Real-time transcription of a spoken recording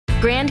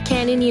Grand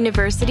Canyon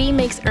University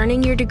makes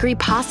earning your degree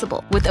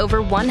possible with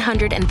over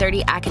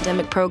 130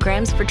 academic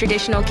programs for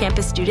traditional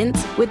campus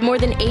students with more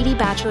than 80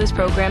 bachelor's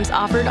programs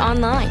offered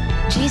online.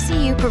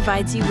 GCU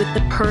provides you with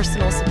the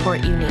personal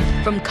support you need,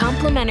 from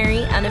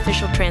complimentary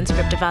unofficial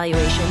transcript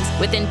evaluations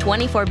within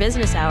 24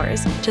 business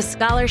hours to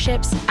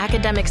scholarships,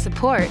 academic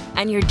support,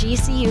 and your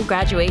GCU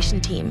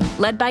graduation team,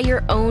 led by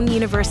your own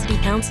university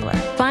counselor.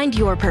 Find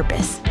your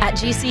purpose at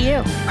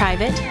GCU.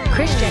 Private,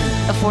 Christian,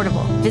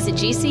 affordable. Visit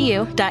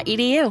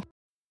gcu.edu.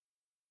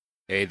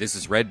 Hey, this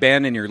is Red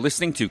Band, and you're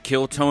listening to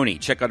Kill Tony.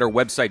 Check out our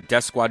website,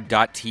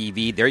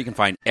 deathsquad.tv. There you can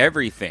find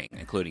everything,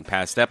 including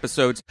past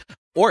episodes,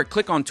 or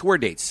click on tour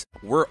dates.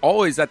 We're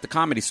always at the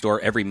Comedy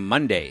Store every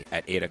Monday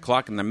at 8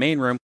 o'clock in the main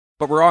room,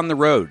 but we're on the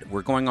road.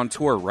 We're going on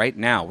tour right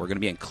now. We're going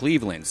to be in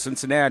Cleveland,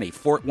 Cincinnati,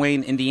 Fort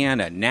Wayne,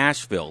 Indiana,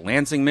 Nashville,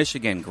 Lansing,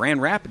 Michigan,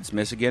 Grand Rapids,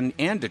 Michigan,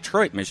 and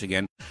Detroit,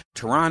 Michigan,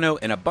 Toronto,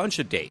 and a bunch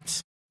of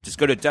dates. Just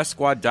go to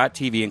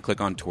deathsquad.tv and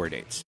click on tour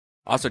dates.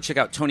 Also, check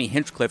out Tony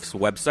Hinchcliffe's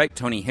website,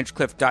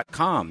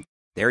 TonyHinchcliffe.com.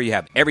 There you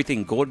have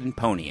everything Golden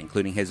Pony,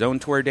 including his own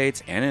tour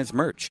dates and his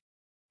merch.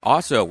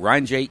 Also,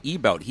 Ryan J.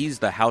 Ebelt, he's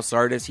the house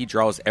artist. He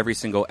draws every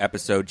single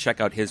episode.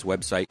 Check out his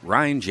website,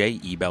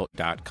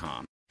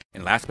 RyanJEbelt.com.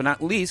 And last but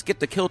not least, get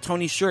the Kill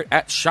Tony shirt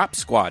at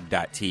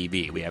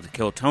ShopSquad.tv. We have the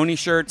Kill Tony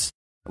shirts.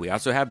 We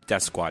also have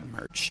Death Squad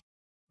merch.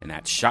 And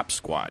that's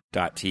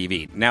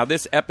ShopSquad.tv. Now,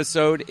 this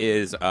episode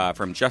is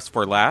from Just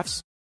for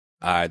Laughs.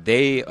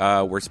 They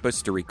were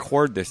supposed to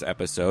record this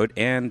episode,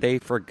 and they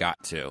forgot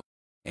to.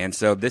 And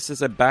so this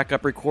is a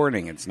backup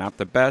recording. It's not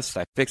the best.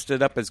 I fixed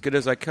it up as good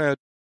as I could.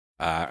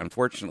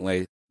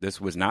 Unfortunately, this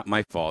was not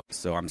my fault,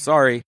 so I'm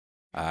sorry.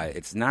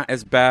 It's not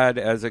as bad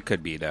as it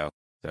could be, though.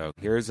 So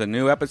here's a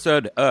new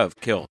episode of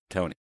Kill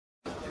Tony.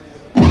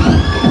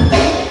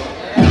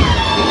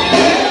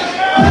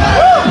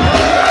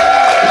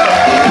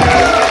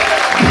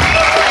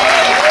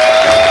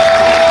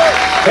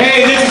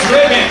 Hey, this is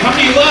Redman coming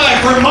to you live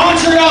from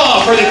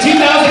Montreal for the 2018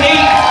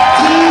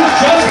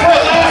 Just for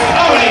Laughs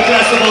Comedy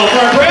Festival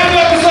for a brand new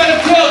episode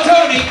of Kill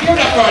Tony. Give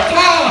it up for our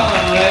talent.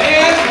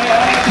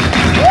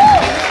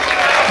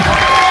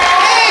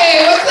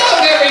 Hey, what's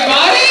up,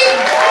 everybody?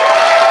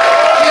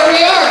 Here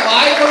we are,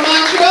 live from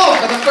Montreal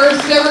for the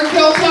first ever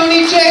Kill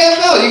Tony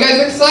JFL. You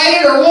guys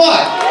excited or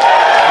what?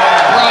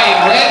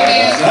 Brian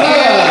Redman's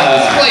here.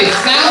 This place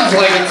sounds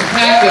like it's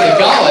packed to the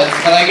gullets,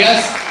 but I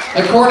guess,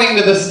 according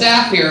to the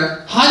staff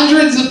here,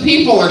 hundreds of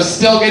people are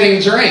still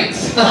getting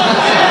drinks.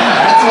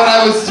 That's what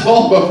I was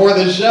told before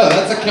the show.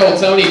 That's a Kill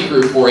Tony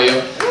crew for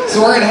you.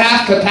 So we're at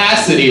half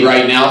capacity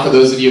right now for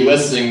those of you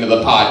listening to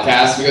the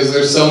podcast because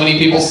there's so many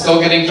people still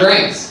getting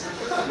drinks.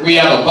 We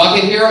have a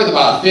bucket here with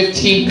about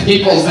 15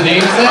 people's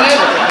names in it.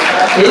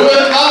 Who would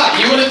have thought?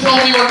 You would have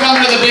told me we're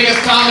coming to the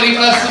biggest comedy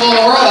festival in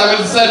the world. I would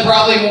have said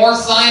probably more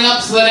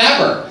sign-ups than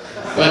ever.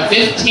 But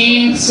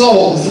 15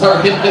 souls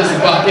are in this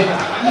bucket.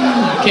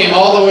 Came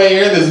all the way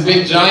here, this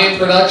big giant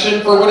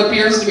production for what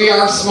appears to be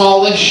our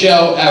smallest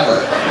show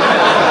ever.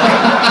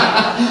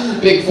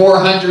 Big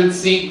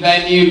 400-seat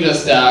venue,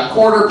 just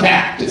quarter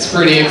packed. It's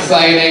pretty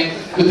exciting.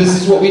 But this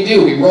is what we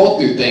do. We roll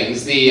through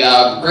things. The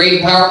great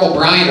and powerful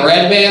Brian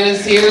Redman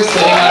is here,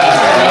 sitting on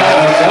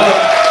his throne.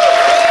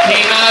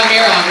 Came out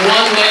here on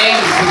one leg.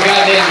 This is the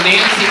goddamn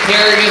Nancy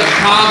Kerrigan of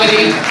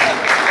comedy.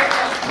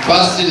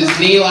 Busted his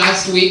knee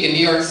last week in New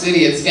York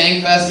City at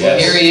Skankfest.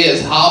 Yes. Here he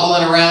is,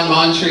 hobbling around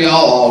Montreal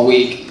all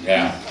week.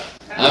 Yeah.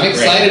 I'm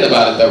excited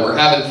about it, though. We're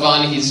having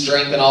fun. He's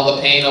drinking all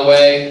the pain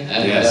away.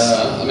 And yes.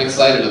 I'm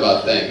excited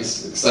about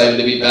things. Excited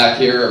to be back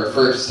here, our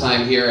first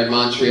time here in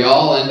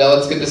Montreal. And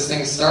let's get this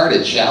thing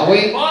started, shall we?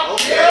 You guys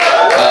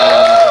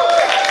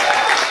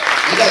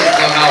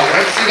know how it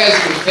works. You guys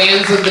are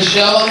fans of the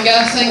show, I'm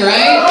guessing,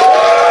 right?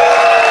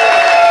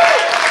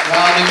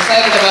 Well,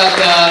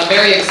 I'm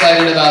very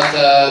excited about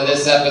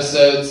this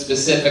episode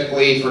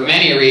specifically for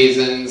many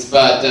reasons,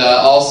 but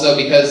also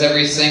because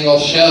every single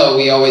show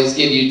we always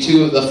give you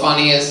two of the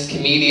funniest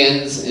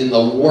comedians in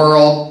the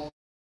world.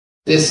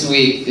 This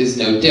week is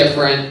no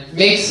different.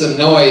 Make some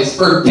noise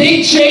for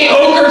Big J.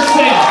 Okerson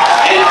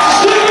and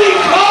Jimmy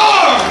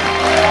Carr!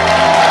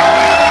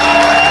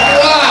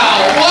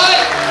 Wow, what?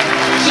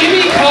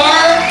 Jimmy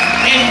Carr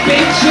and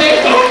Big J.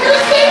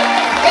 Okerson?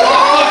 Get the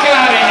fuck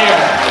out of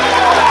here.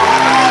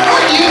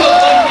 Aren't you the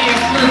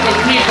luckiest group of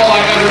people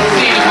I've ever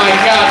seen in my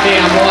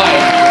goddamn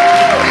life?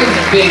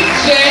 There's Big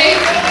J.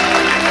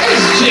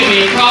 There's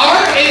Jimmy Carr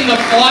in the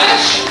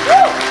flesh.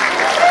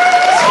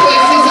 This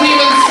place isn't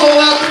even sold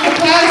out to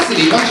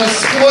capacity. Bunch of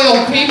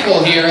spoiled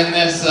people here in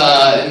this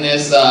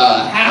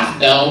half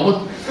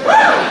dome.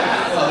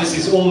 Well, this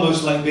is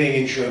almost like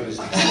being in show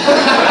business.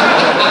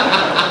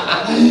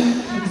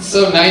 It's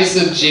so nice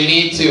of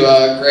Jimmy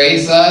to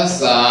grace us.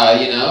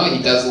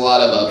 He does a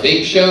lot of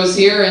big shows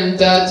here, and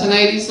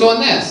tonight he's doing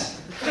this.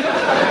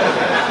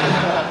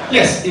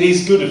 Yes, it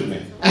is good of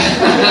me.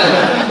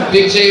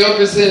 Big J.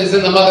 Okerson is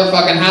in the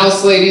motherfucking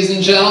house, ladies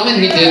and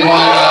gentlemen. He did one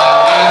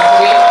last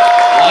week,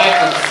 live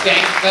from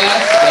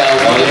Skankfest.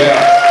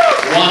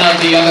 one of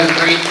the other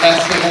great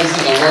festivals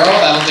in the world.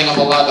 I don't think I'm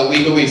allowed to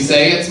legally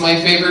say it's my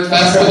favorite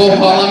festival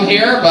while I'm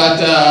here, but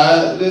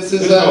this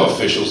is... There's no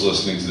officials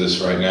listening to this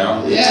right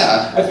now.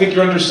 Yeah. I think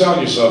you're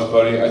underselling yourself,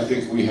 buddy. I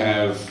think we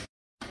have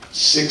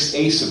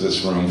 6/8 of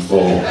this room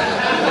full.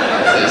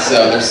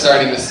 So they're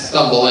starting to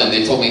stumble in.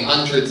 They told me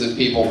hundreds of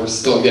people were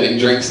still getting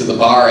drinks at the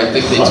bar. I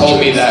think they told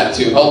me that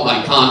to help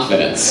my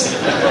confidence.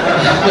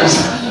 There's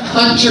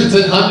hundreds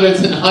and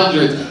hundreds and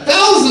hundreds,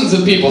 thousands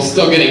of people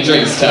still getting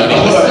drinks, Tony.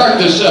 To start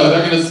the show,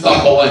 they're going to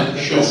stumble in.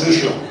 Sure.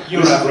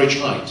 Your average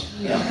height.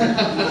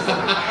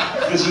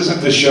 This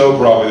isn't the show,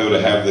 probably, though,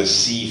 to have the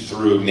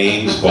see-through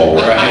names bowl,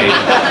 right?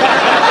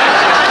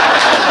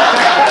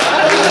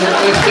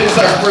 It's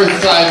our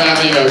first time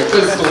having a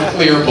crystal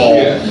clear bowl.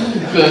 Yeah.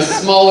 The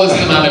smallest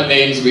amount of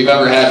names we've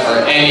ever had for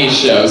any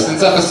show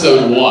since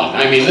episode 1.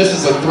 I mean, this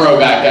is a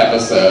throwback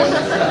episode.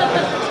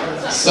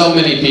 So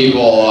many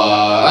people.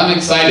 I'm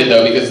excited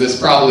though because this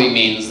probably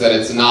means that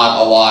it's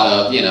not a lot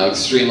of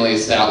extremely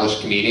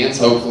established comedians.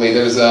 Hopefully,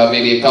 there's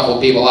maybe a couple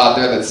people out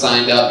there that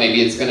signed up.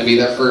 Maybe it's going to be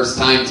their first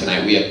time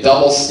tonight. We have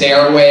double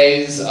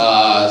stairways,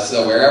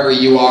 so wherever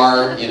you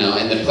are,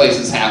 and the place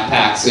is half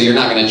packed, so you're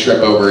not going to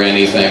trip over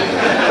anything.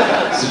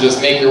 So just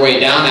make your way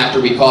down after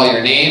we call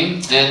your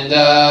name. And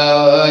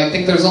I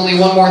think there's only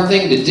one more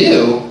thing to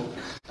do.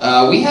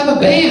 We have a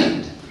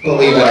band,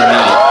 believe it or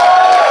not.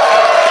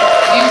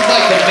 Seems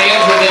like the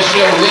fans of this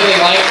show really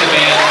like the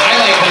band. I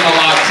like them a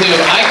lot too.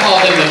 I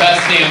call them the best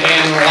damn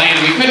band in the land.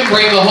 We couldn't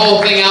bring the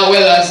whole thing out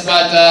with us,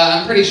 but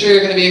I'm pretty sure you're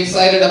going to be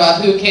excited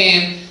about who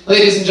came.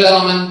 Ladies and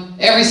gentlemen,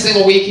 every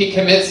single week he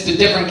commits to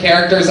different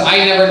characters. I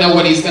never know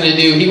what he's going to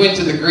do. He went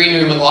to the green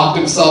room and locked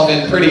himself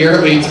in pretty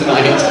early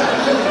tonight.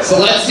 So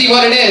let's see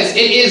what it is.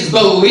 It is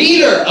the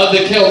leader of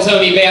the Kill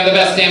Tony band, the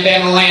best damn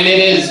band in the land. It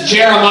is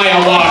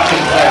Jeremiah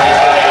Watkins.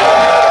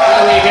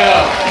 There we go.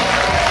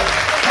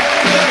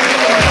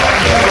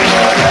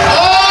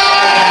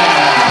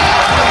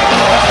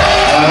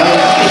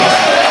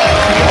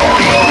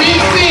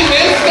 We've seen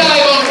this guy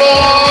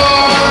before.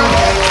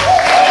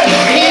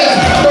 He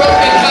has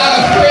broken out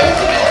of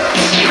prison.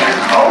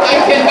 I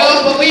cannot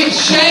believe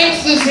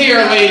Shanks is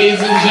here, ladies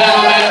and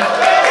gentlemen.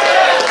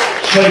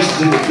 Shanks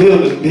is in the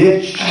building,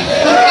 bitch.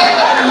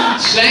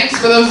 Shanks,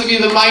 for those of you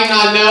that might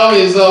not know,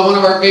 is one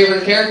of our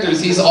favorite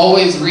characters. He's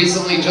always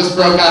recently just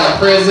broke out of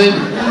prison.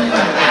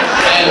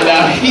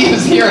 And he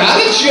is here. How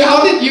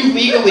did you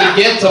legally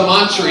get to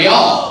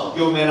Montreal?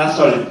 Yo, man, I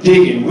started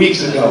digging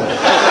weeks ago.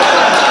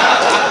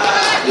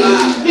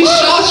 He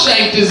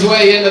Shawshanked his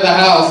way into the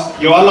house.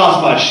 Yo, I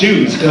lost my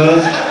shoes,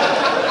 cuz.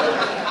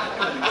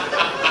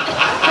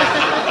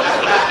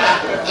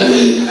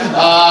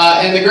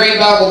 And the great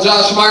vocal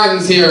Josh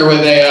Martin's here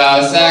with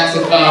a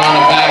saxophone,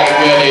 a bag of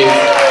goodies.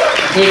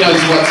 Who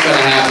knows what's going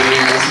to happen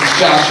here? This is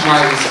Josh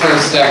Martin's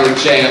first ever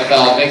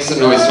JFL. Make some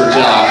noise for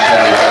Josh.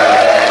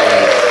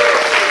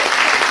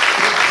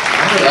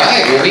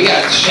 Alright, well we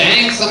got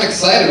Shanks. I'm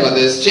excited about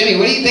this. Jimmy,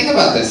 what do you think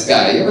about this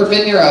guy? You ever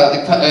been near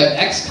an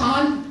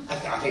ex-con? I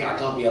think I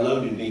can't be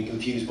alone in being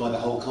confused by the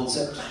whole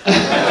concept.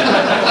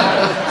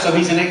 So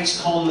he's an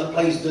ex-con that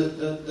plays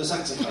the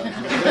saxophone?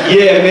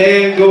 Yeah,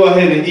 man, go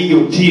ahead and eat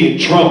your tea and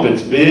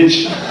trumpets,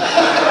 bitch.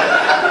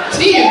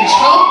 Tea and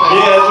trumpets?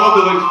 Yeah, that's what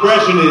the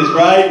expression is,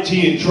 right?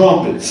 Tea and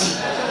trumpets.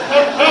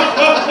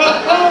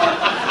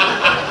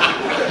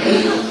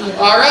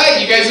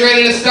 Alright, you guys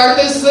ready to start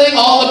this thing?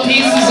 All the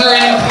pieces are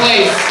in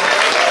place.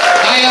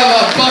 I have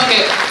a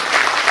bucket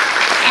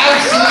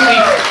absolutely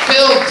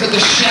filled to the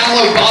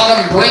shallow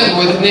bottom brim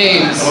with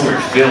names.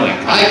 Overfilling.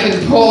 I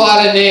can pull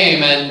out a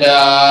name, and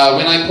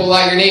when I pull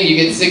out your name, you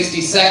get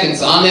 60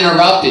 seconds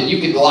uninterrupted. You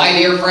could lie to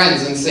your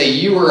friends and say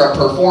you were a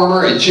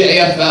performer at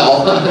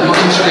JFL in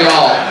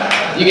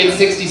Montreal. You get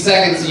 60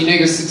 seconds, and you know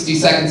your 60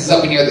 seconds is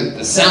up, and you hear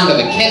the sound of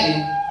a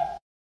kitten.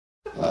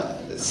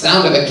 The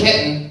sound of a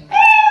kitten.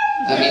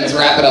 That means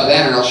wrap it up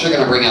then, or else you're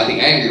going to bring out the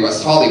angry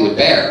West Hollywood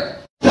bear.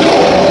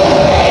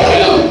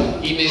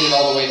 He made it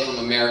all the way from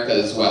America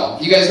as well.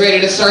 You guys ready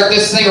to start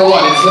this thing or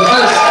what? It's the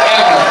first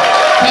ever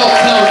Kill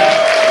Tony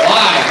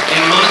live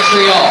in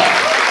Montreal.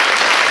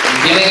 And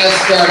getting us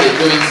started,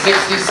 doing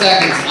 60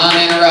 seconds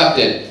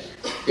uninterrupted,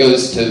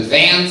 goes to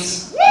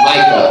Vance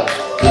Michael.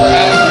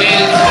 Perhaps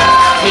Vance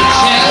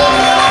Michel.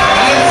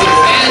 Vance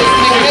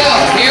Michel.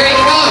 Here he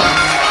comes.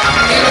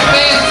 Here's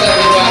Vance,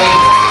 everybody.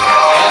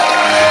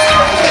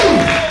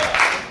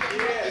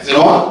 Is it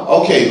on?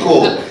 Okay,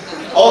 cool.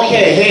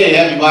 Okay, hey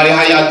everybody,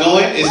 how y'all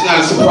doing? It's not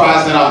a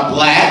surprise that I'm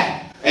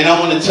black, and I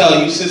want to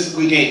tell you, since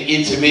we're getting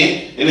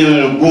intimate and in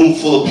a room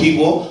full of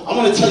people, I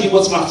want to tell you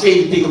what's my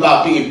favorite thing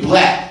about being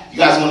black. You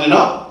guys want to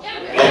know?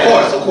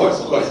 Of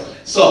course.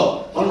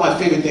 So, one of my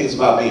favorite things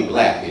about being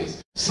black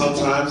is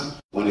sometimes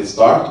when it's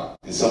dark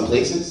in some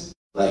places,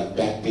 like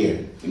back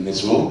there in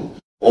this room,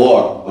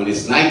 or when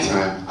it's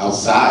nighttime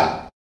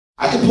outside,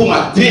 I can pull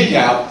my dick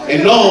out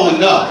and no one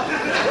would know.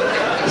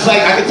 It's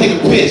like I could take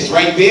a piss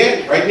right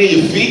there, right near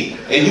your feet,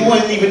 and you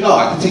wouldn't even know.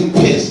 I could take a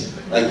piss,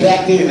 like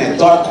back there in that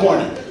dark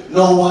corner.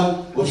 No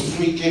one would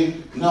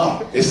freaking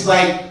know. It's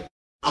like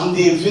I'm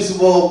the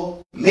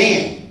invisible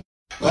man.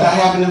 but I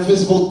have an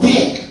invisible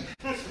dick.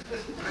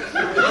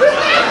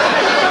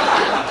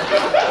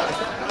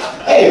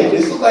 Hey,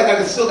 this looks like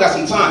I still got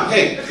some time.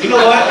 Hey, you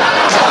know what?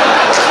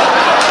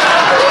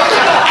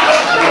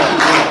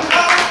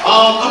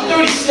 I'm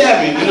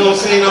 37, you know what I'm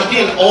saying? I'm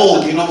getting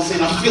old, you know what I'm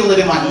saying? I feel it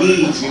in my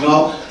knees, you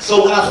know?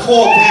 So when I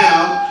fall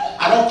down,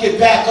 I don't get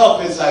back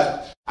up as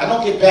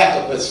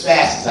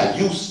fast as I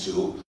used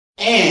to.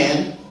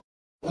 And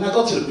when I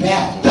go to the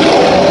bathroom.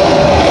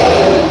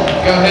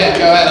 Go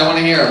ahead, I want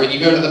to hear it. When you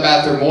go to the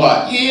bathroom,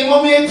 what? Yeah,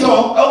 my man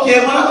talk. Okay,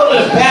 when I go to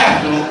the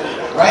bathroom,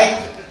 right?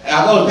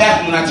 I go to the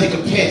bathroom and I take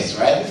a piss,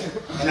 right?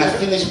 And I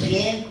finish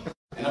peeing,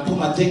 and I put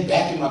my dick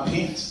back in my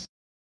pants.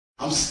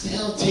 I'm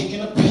still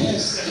taking a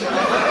piss. It's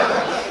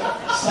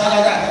like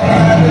I got...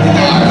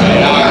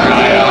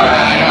 All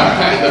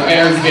right. The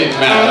bear's getting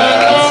mad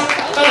at us.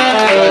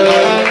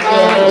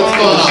 What's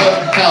going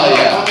on? Hell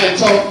yeah. My man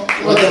told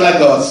looking like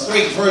a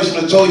straight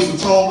version of Joey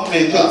Fatone. My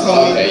man told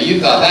me. Okay, you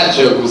thought that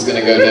joke was going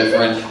to go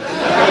different.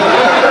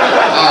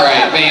 All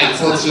right,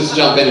 Vance, let's just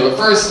jump into it.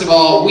 First of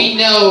all, we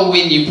know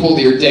when you pulled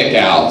your dick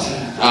out.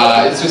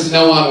 It's just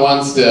no one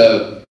wants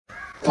to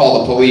call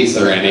the police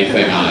or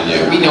anything on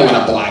you. We know when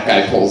a black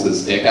guy pulls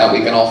his dick out.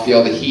 We can all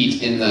feel the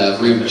heat in the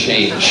room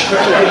change.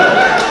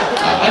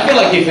 I feel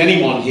like if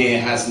anyone here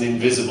has an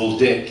invisible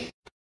dick,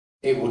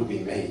 it would be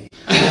me.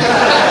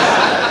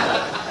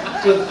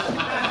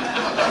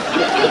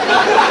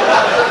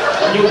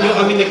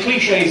 I mean, the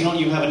cliche is not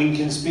you have an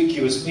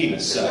inconspicuous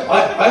penis.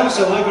 I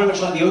very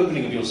much like the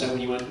opening of your set when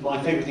you went,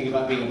 my favourite thing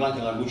about being a black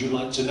guy, would you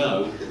like to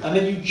know? And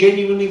then you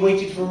genuinely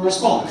waited for a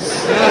response.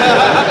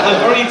 I'm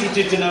very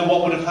interested to know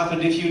what would have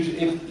happened if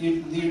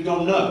you'd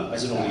gone no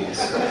as an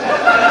audience.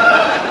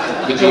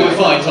 But we're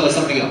fine, tell us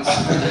something else. I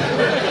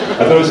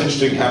thought it was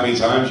interesting how many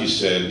times you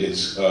said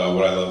it's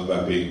what I love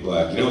about being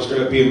black. You know what's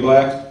great about being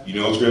black? You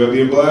know what's great about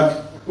being black?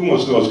 Who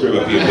wants to know what's great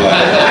about being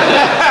black?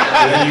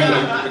 And then you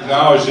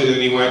acknowledged it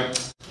and he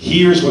went,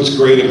 here's what's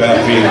great about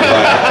being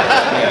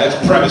black. Yeah, that's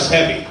premise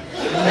heavy.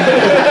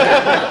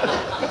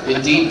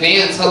 Indeed,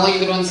 Vance, how long have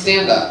you been doing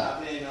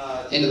stand-up?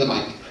 Into the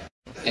mic.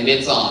 And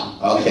it's on.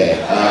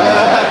 Okay.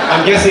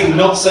 I'm guessing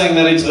not saying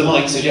that into the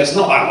mic suggests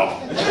not that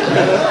long.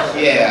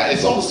 Yeah,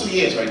 it's almost 2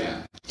 years right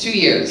now. 2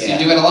 years. Yeah.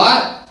 You do it a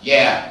lot?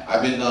 Yeah,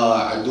 I've been.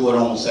 I do it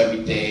almost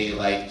every day,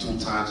 like 2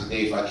 times a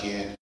day if I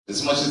can.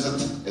 As much as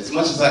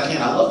I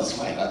can. I love this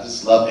mic. I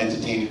just love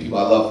entertaining people.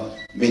 I love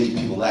making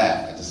people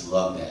laugh. I just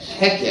love that shit.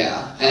 Heck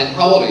yeah. And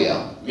how old are you?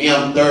 Me,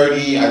 I'm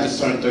 30. I just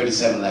turned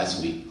 37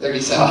 last week.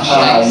 37.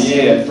 Nice.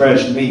 Yeah,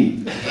 fresh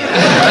meat.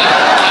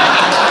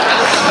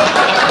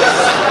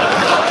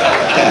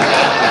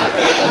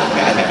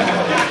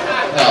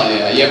 Hell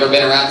yeah. You ever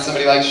been around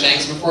somebody like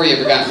Shanks before? You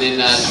ever gotten in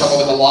trouble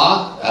with the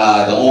law?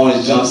 The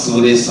orange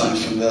jumpsuit is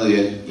something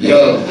familiar.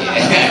 Yo.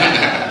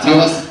 Yeah.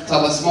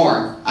 Tell us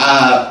more.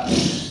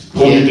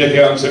 Pulled your dick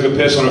out and took a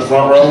piss on a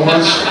front row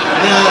once?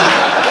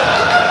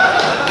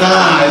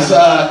 Nah, it's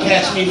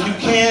Catch Me If You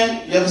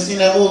Can. You ever seen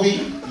that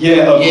movie?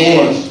 Yeah, of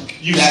course.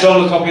 You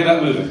stole a copy of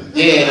that movie?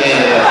 Yeah.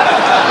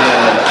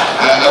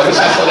 I wish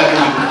I saw that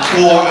movie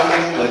before,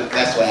 but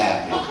that's what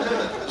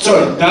happened.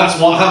 Sorry, that's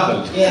what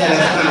happened? Yeah,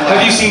 that's kind of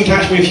Have you seen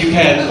Catch Me If You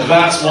Can?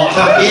 That's what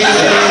happened. Yeah.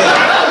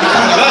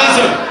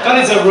 That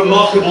is a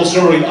remarkable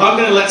story. I'm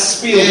going to let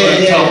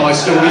Spielberg tell my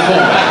story for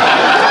me.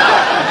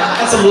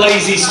 That's some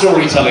lazy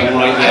storytelling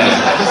right there.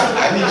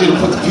 I need you to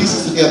put the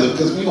pieces together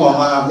because we on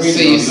live radio.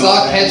 So you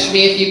saw Catch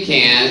Me If You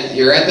Can.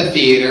 You're at the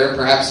theater.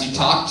 Perhaps you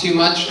talked too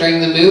much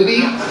during the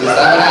movie. Is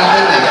that what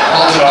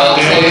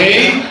happened?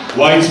 Hey,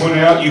 lights went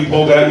out. You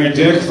pulled out your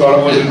dick. Thought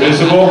it was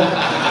invisible.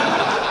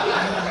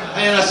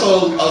 And I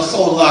sold a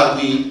lot of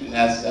weed, and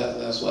that's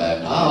what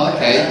happened. Oh,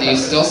 okay. Do you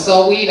still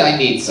sell weed? I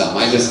need some.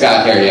 I just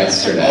got here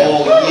yesterday.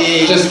 Oh,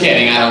 yeah. Just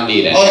kidding. I don't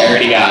need it. Oh. I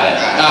already got it.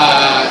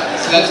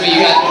 So that's what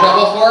you got in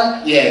trouble for?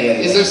 Yeah.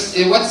 Is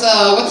there what's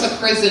a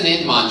prison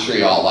in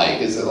Montreal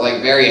like? Is it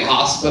like very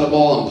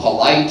hospitable and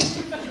polite?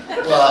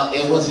 Well,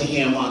 it wasn't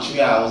here in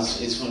Montreal.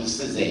 It's from the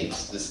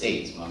States. The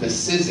States. The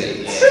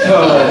States.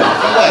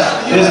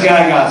 Yeah. This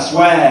guy got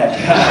swag.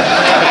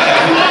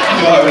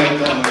 You already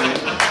know, man.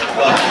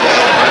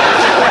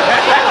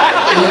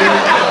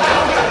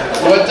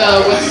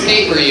 What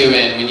state were you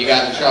in when you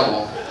got in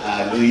trouble?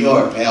 New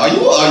York, man. Are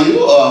you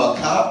a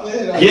cop,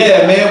 man?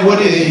 Yeah, man,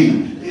 what is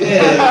you?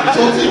 Yeah,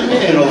 talk to your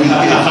man over here.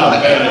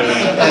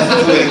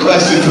 That's the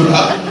questions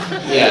about.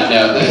 Yeah,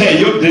 no. Hey,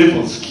 your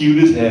dimple's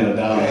cute as hell,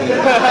 dog. No,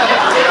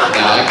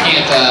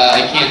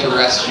 I can't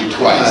arrest you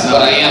twice,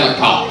 but I am a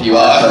cop. You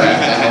are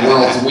correct. I'm the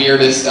world's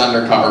weirdest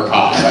undercover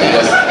cop.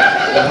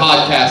 The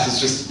podcast is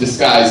just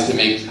disguised to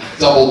make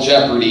Double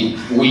Jeopardy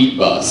weed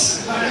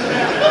buzz.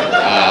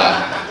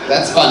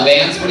 That's fun,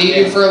 Vance. What do you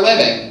do for a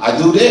living? I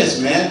do this,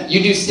 man.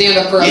 You do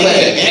stand-up for a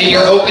living, and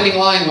your opening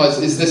line was,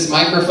 "Is this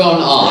microphone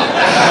on?"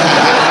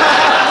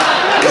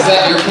 Is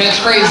that your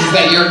catchphrase? Is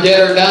that your get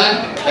or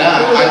done?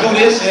 Yeah, I do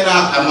this, and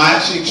I'm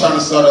actually trying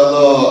to start a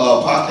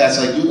little podcast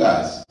like you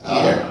guys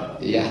here.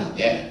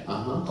 Yeah.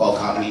 Called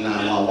Comedy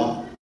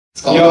 911.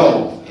 It's called.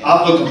 Yo,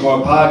 I'm looking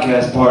for a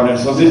podcast partner,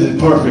 so this is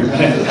perfect,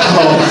 man.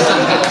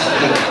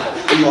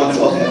 You you want to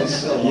talk at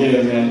this show?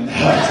 Yeah, man.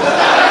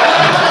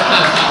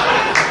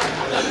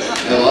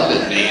 I love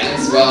it,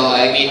 Vance. Well,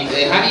 I mean,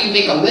 how do you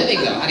make a living,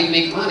 though? How do you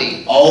make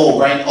money? Oh,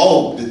 right.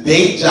 Oh, the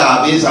day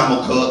job is I'm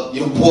a cook.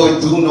 Your boy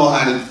do know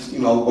how to,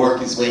 work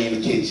his way in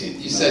the kitchen.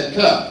 You said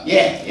cook.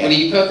 Yeah. What are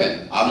you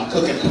cooking? I'm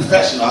cooking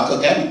professional. I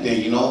cook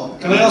everything,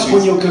 Can I ask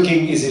when you're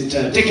cooking, is it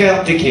dick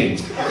out, dick in?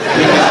 Dick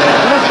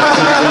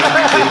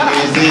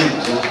is in.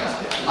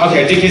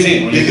 Okay, dick is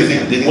in. Dick is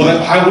in. Dick is Well, in.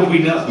 then how would we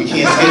know? We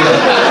can't skip it.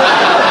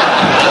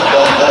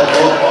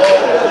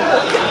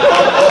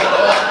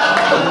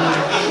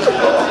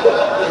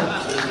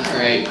 All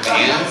right,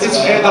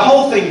 Vance. The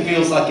whole thing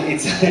feels like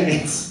it's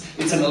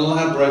an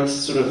elaborate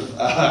sort of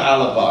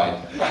alibi.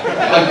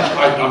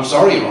 I'm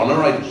sorry, Your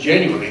Honor, I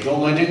genuinely thought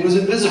my dick was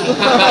invisible.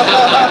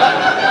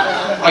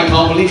 I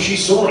can't believe she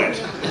saw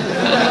it.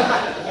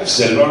 I've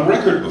said it on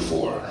record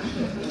before.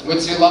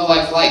 What's your love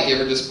life like? You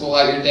ever just pull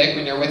out your dick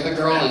when you're with a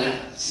girl and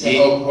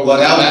hope Well,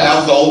 that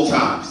was the old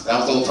times. That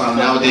was the old times.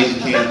 Nowadays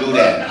you can't do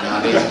that.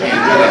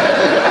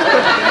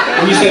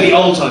 When you say the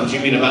old times, you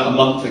mean about a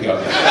month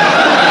ago?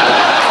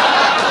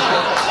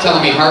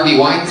 Telling me Harvey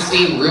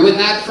Weinstein ruined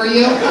that for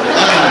you?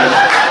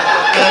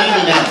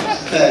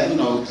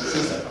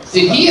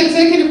 Did he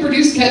executive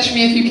produce Catch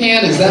Me If You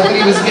Can? Is that what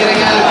he was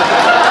getting at?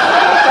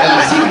 Have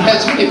you seen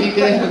Catch Me If You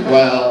Can?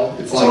 Well,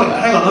 it's like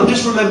that. Hang on, I'm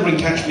just remembering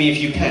Catch Me If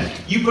You Can.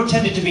 You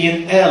pretended to be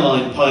an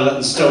airline pilot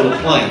and stole a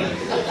plane.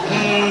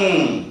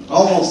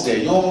 Almost there.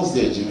 You're almost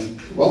there, Jimmy.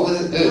 What was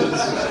it?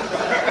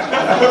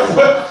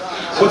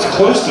 What's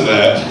close to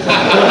that?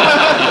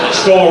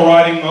 Stole a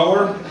riding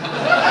mower?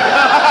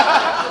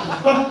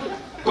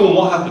 Go on,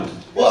 what happened?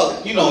 Well,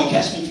 in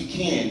Catch Me If You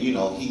Can, he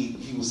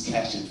was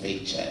cashing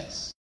fake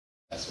checks.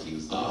 That's what he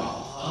was doing. The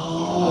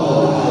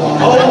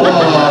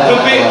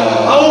bit.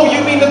 Oh, you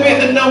mean the bit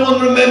that no one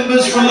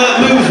remembers from that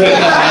movie?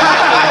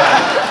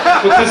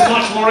 Because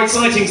much more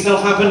exciting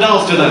stuff happened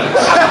after that.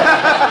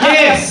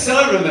 Yes,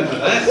 I remember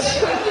that.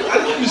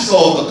 I think you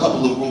solved a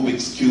couple of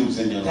Rubik's Cubes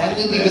in your life.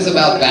 That movie was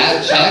about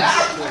bad checks?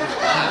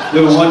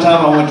 There was one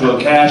time I went to a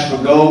Cash for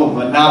Gold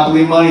with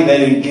Monopoly money. They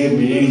didn't give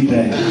me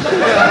anything.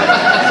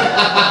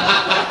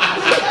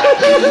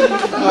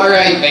 All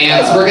right,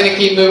 Vance, we're going to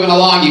keep moving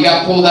along. You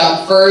got pulled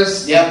out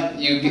first. Yep.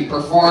 You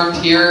performed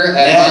here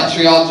at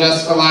Montreal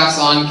Just for Laughs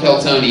on Kill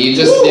Tony. You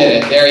just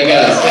did it. There he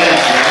goes.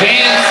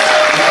 Vance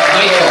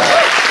Michael.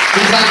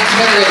 He's on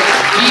Twitter at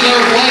Vito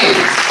Blaze.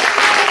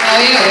 Oh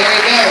yeah, there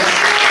he goes.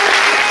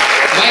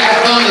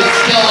 Microphone is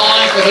still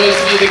on for those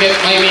of you that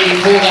might be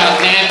pulled out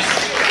next.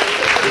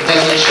 It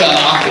doesn't shut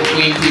off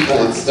between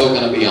people. It's still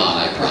going to be on,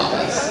 I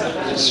promise.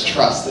 Just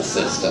trust the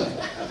system.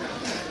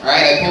 All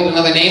right, I pulled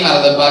another name out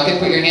of the bucket.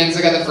 Put your hands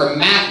together for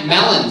Matt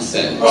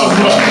Mellinson. Matt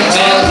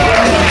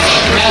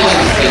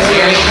Mellinson,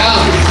 here he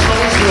comes.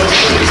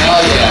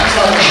 Hell yeah.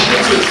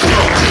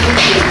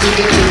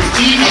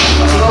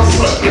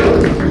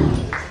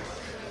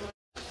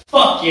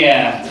 Fuck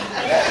yeah.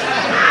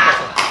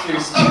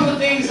 There's two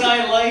things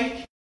I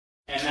like,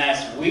 and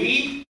that's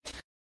weed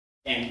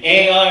and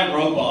AI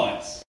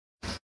robots.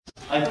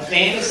 I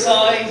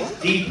fantasize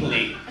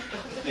deeply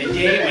the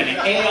day when an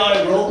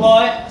AI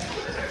robot,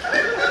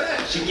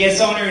 she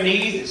gets on her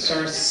knees and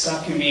starts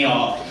sucking me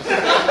off.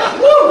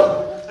 Woo!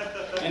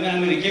 And then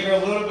I'm going to give her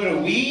a little bit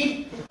of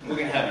weed, and we're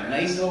going to have a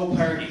nice little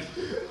party.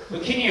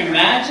 But can you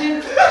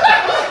imagine?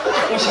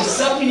 When she's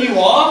sucking you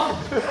off,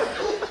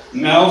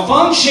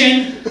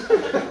 malfunction.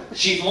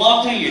 She's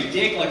locked on your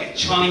dick like a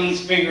Chinese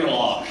finger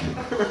lock.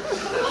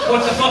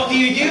 What the fuck do?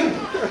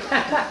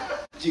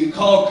 Do you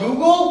call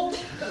Google?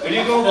 Or do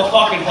you go to the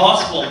fucking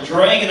hospital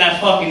dragging that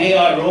fucking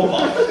AI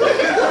robot?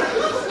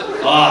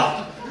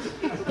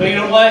 But you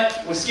know what?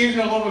 What scared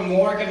me a little bit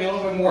more, got me a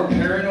little bit more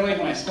paranoid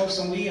when I smoked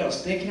some weed. I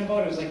was thinking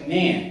about it. I was like,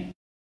 man,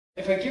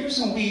 if I give her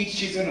some weed,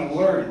 she's gonna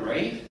learn,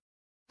 right?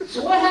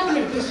 So what happened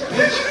if this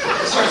bitch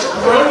starts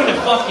growing a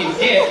fucking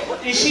dick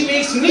and she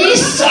makes me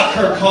suck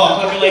her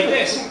cock? I'll be like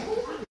this.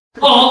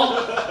 Oh.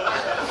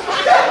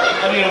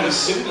 I mean, I'm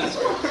assuming that's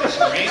her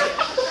position, right?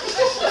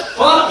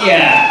 Fuck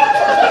yeah.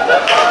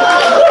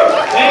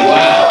 Thank you.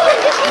 Wow.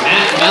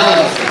 Matt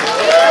Mellinson.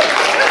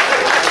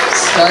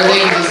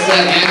 Starting the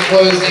set and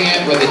closing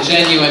it with a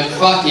genuine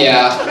fuck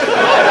yeah.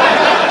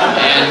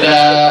 And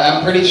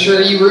I'm pretty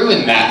sure you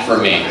ruined that for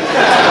me.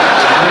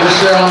 I'm pretty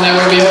sure I'll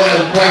never be able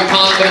to quite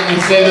confidently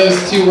say those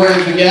two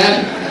words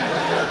again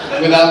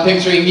without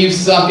picturing you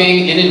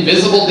sucking an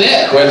invisible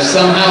dick, which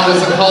somehow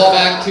was a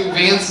callback to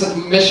Vance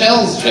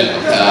Michelle's joke.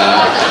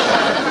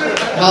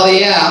 Hell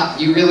yeah,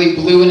 you really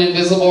blew an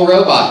invisible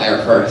robot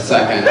there for a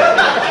second.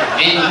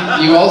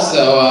 And you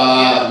also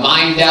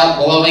mined out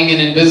blowing an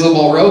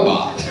invisible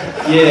robot.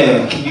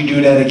 Yeah, can you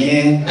do that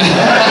again?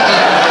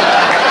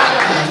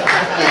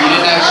 You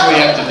didn't actually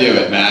have to do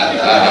it, Matt.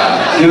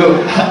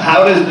 Dude,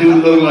 how does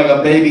dude look like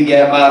a baby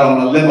gap out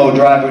on a limo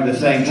driver at the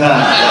same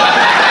time?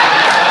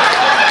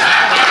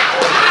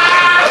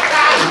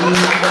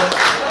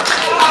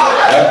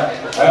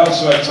 I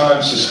also at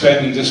times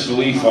suspending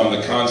disbelief on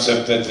the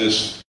concept that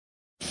this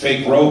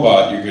fake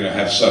robot you're going to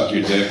have suck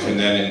your dick and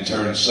then in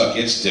turn suck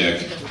its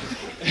dick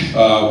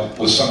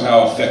was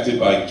somehow affected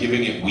by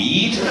giving it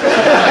weed.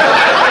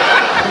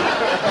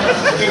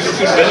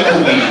 Medical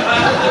weed.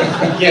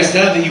 Yes,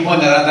 now that you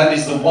point that out, that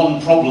is the one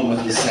problem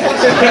with the sex.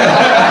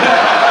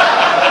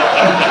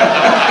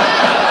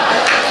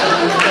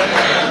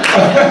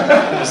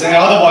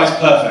 Otherwise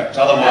perfect.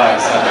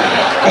 Otherwise.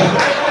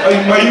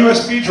 My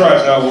USB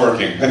drive's not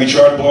working. Have you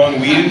tried blowing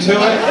weed into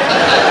it?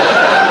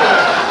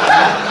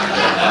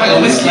 Hang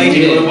on, this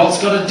lady robot's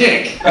got a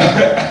dick.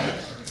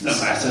 No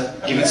matter.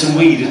 Give it some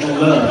weed, it'll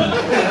learn.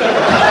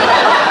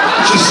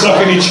 It's just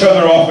sucking each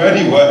other off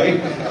anyway.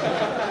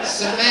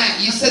 So Matt,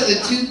 you said the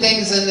two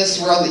things in this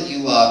world that you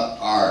love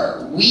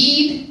are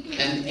weed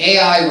and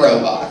AI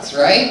robots,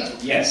 right?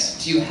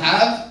 Yes. Do you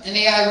have an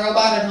AI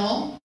robot at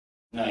home?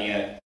 Not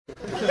yet.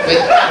 But,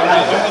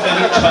 The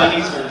new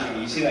Chinese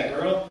version. You see that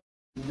girl?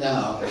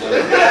 no.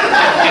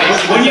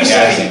 When you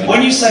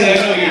say, I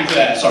know you're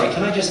fast. sorry,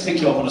 can I just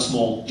pick you up on a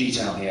small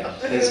detail here?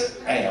 There's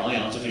AI,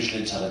 artificial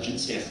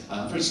intelligence,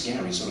 very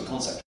scary sort of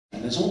concept.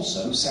 And there's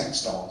also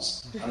sex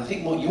dolls. And I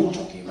think what you're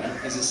talking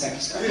about is a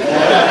sex doll.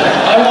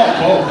 I want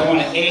both. I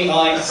want an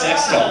AI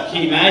sex doll.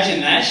 Can you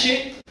imagine that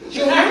shit?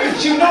 She'll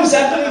know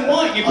exactly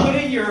what you want. You put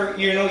in your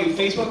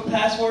Facebook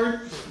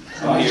password.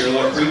 Oh, you're a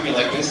little creepy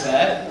like this,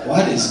 that.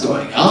 What is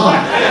going on?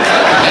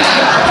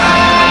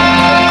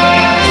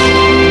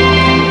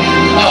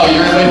 Oh,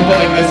 you're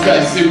labeling this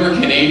guy super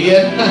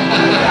Canadian?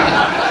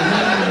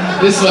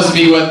 This must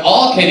be what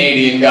all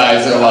Canadian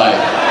guys are like.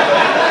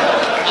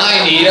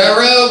 I need a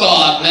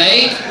robot,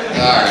 mate.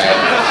 Alright.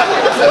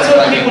 That's what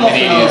I think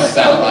Canadians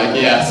sound like.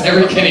 Yes,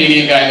 every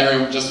Canadian guy in the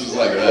room just was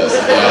like this.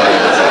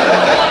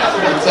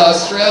 It's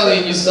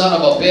Australian, you son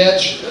of a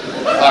bitch.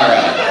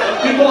 Alright.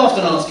 People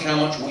often ask how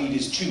much weed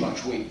is too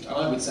much weed. And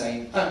I would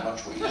say, that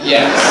much weed.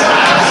 Yes,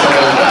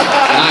 absolutely.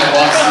 And I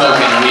love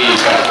smoking weed,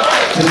 but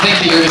to think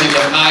that you're going to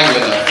get high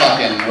with a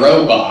fucking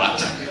robot,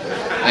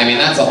 I mean,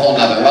 that's a whole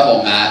nother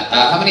level, Matt.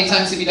 How many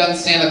times have you done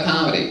stand-up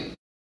comedy?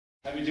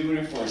 I've been doing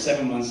it for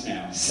 7 months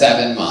now.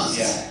 7 months.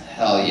 Yeah.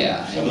 Hell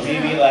yeah. So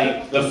maybe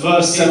like The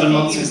first 7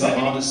 months is the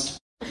hardest.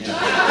 Yeah.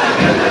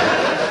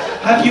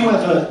 Have you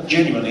ever,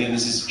 genuinely, and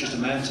this is just a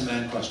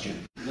man-to-man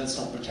question, let's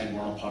not pretend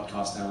we're on a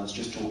podcast now, let's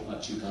just talk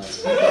about two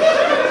guys.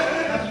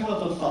 Have you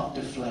ever fucked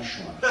a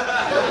fleshlight?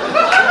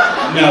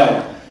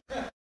 No.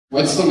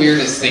 What's the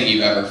weirdest thing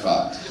you've ever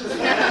fucked?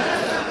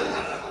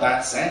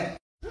 That's it.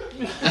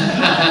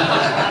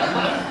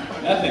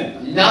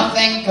 Nothing.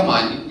 Nothing? Come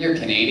on, you're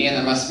Canadian,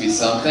 there must be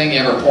something. You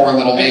ever pour a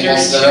little maple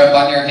syrup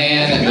on your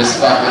hand and just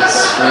fucking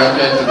stroke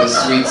it to the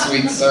sweet,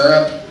 sweet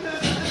syrup?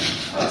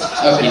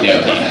 Okie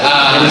dokie.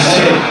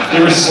 You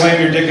ever slam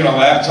your dick in a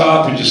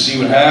laptop and just see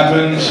what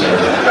happens?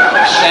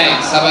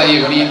 Shanks, how about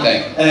you? What do you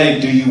think? Hey,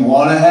 do you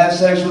want to have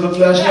sex with a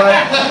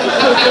fleshlight?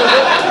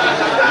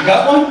 You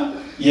got one?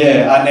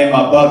 Yeah, I named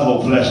my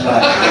butthole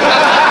fleshlight.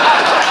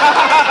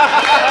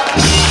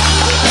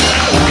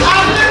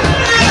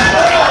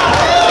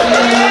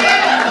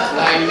 I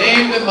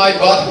named it my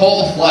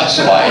butthole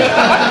fleshlight.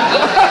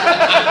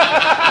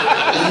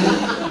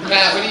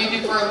 Matt, what do you do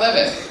for a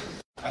living?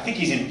 I think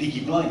he's in Peaky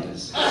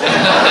Blinders. Yeah,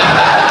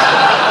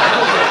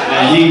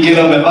 you can get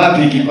up in my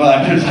Peaky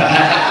Blinders.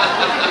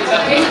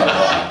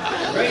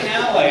 Right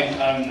now,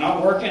 I'm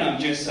not working. I'm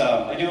just,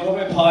 I do a little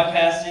bit of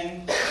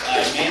podcasting.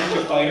 I manage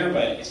a fighter,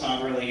 but it's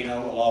not really, a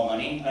lot of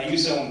money. I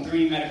used to own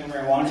 3 medical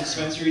marijuana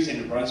dispensaries in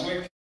New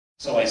Brunswick.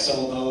 So I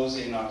sold those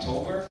in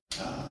October,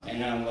 and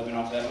now I'm living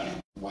off that money.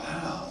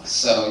 Wow.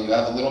 So you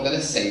have a little bit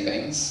of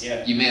savings.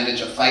 Yeah. You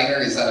manage a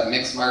fighter. Is that a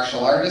mixed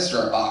martial artist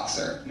or a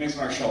boxer? Mixed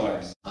martial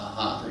arts.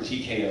 Uh-huh. For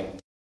TKO.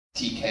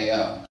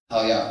 TKO.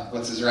 Hell yeah.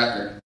 What's his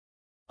record?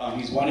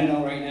 He's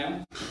 1-0 right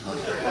now.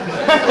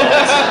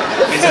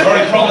 It's a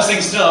very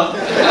promising start.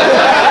 6'5",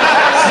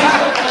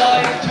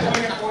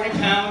 240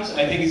 pounds.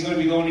 I think he's going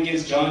to be going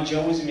against John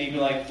Jones in maybe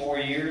like 4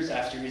 years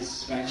after his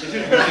suspension.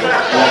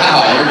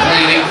 Wow, you're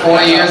planning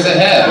 4 years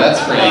ahead.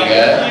 That's pretty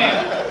good.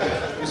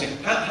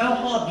 How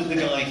hard would the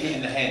guy hit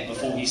in the head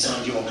before he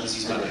signed you up as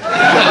his manager? I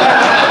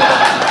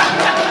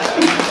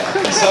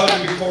saw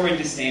him before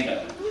into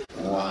stand-up.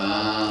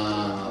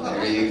 Wow,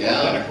 there you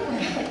go.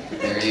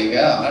 There you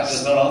go. That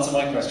does not answer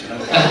my question.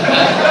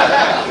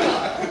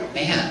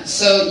 Man,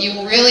 so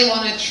you really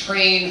want to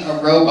train a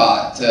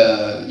robot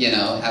to,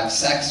 have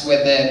sex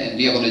with it and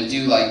be able to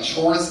do like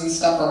chores and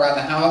stuff around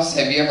the house?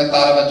 Have you ever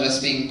thought about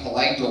just being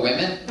polite to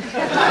women?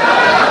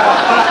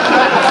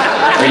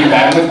 Are you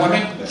bad with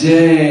women?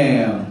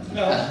 Damn.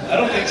 No, I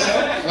don't think so.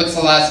 What's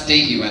the last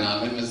date you went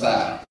on? When was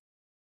that?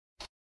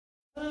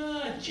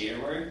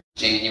 January.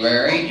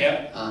 January?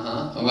 Yep.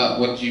 Uh-huh. Well,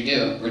 what did you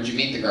do? Where'd you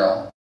meet the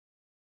girl?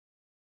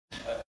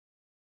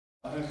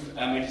 At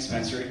my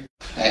dispensary.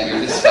 At your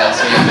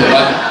dispensary?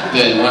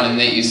 The one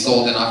that you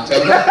sold in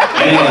October?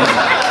 Man,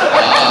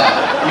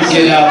 you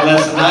get out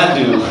less than I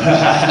do.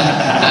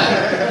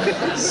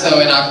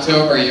 So in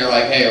October, you're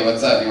like, hey,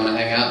 what's up? You want to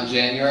hang out in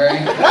January?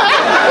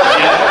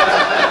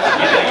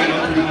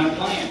 Yeah, pretty much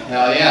plan.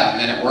 Hell yeah. And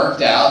then it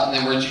worked out, and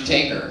then where'd you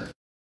take her?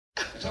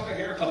 I took her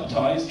here a couple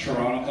times,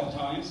 Toronto a couple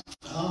times.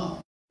 Oh.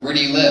 Where do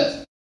you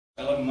live?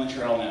 I live in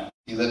Montreal now.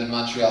 You live in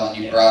Montreal and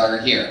you brought her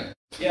here.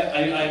 Yeah,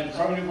 I'm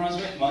from New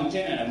Brunswick,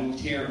 Moncton, and I moved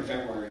here in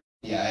February.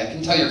 Yeah, I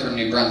can tell you're from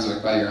New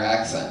Brunswick by your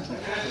accent.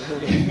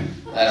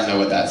 I don't know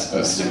what that's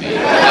supposed to mean.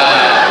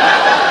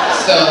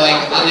 So,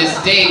 like, on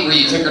this date where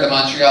you took her to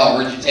Montreal,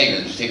 where'd you take her?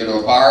 Did you take her to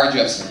a bar? Did you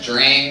have some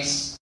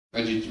drinks?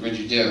 What'd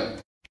you do?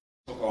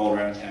 Took her all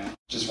around town.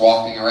 Just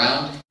walking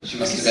around? She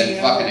must have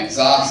been fucking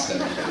exhausted.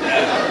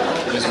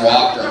 You just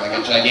walked her like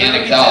a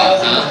gigantic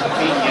dog,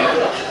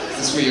 huh? Is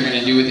this what you're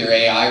gonna do with your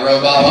AI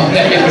robot one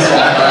day? Just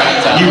walk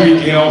around town? You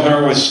regaled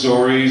her with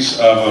stories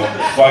of a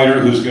fighter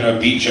who's going to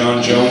beat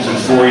John Jones in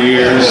 4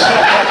 years.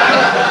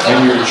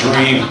 In your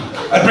dream.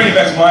 I'd bring it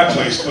back to my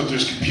place, but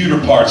there's computer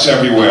parts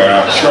everywhere, and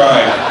I'm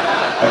trying.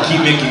 I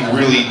keep making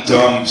really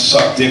dumb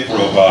suck dick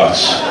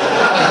robots.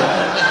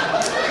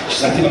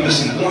 I think I'm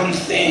missing one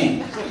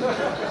thing.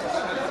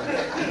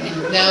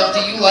 Now, do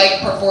you like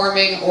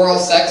performing oral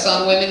sex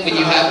on women when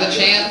you have the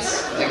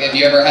chance? Like, have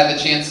you ever had the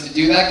chance to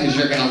do that? Because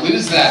you're going to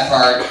lose that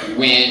part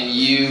when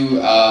you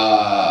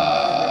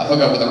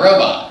hook up with a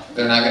robot.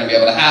 They're not going to be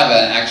able to have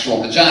an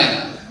actual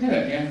vagina.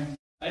 Yeah.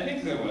 I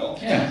think they will.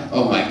 Yeah.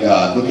 Oh my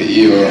God, look at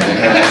you over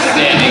there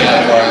standing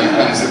up while you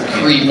come some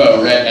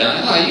creepo right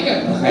now. Oh, you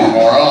can perform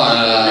oral,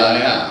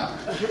 yeah.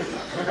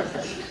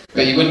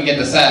 But you wouldn't get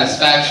the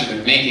satisfaction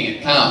of making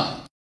it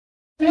come.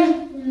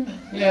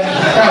 Yeah,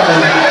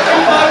 probably.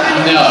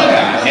 No,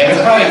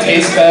 it probably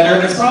tastes better.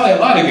 There's probably a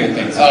lot of good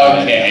things.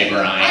 Okay,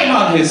 Brian. I'm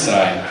on his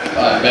side.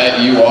 I bet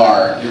you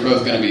are. You're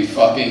both going to be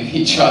fucking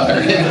each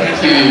other in a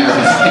few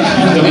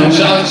years.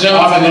 John Jones.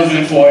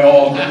 Aluminum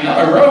foil.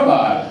 A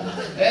robot.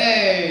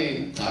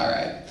 Hey. All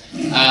right.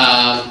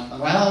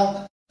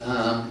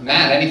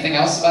 Matt, anything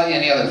else about you?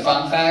 Any other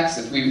fun facts?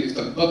 If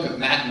the book of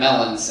Matt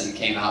Mellinson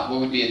came out, what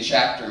would be a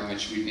chapter in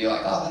which we'd be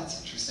like, oh,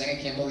 that's interesting. I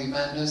can't believe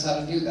Matt knows how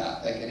to do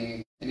that. Like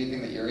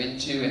anything that you're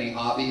into, any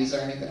hobbies or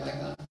anything like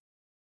that?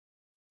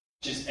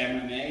 Just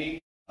MMA.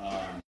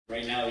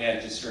 Right now, yeah,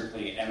 just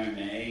strictly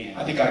MMA. And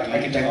I think I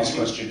can take this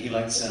question. He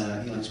likes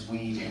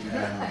weed and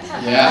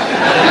yeah.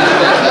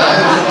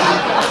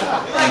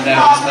 and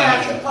his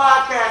manager.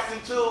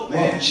 Podcasting too.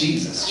 Whoa,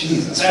 Jesus.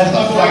 What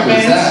the fuck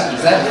is that?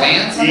 Is that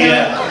Vance?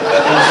 Yeah.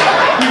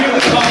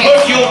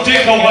 Put your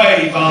dick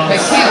away, I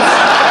Vance.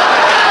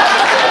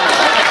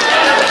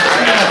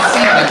 can't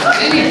see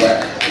him anywhere.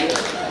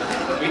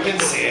 We can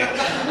see it.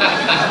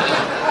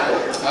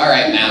 All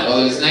right, Matt. Well,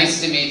 it was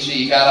nice to meet you.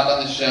 You got up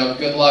on the show.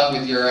 Good luck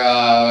with your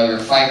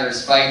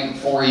fighters fight in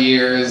 4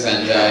 years,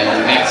 and your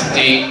next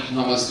date,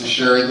 almost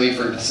assuredly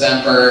for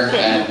December,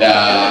 and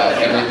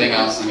everything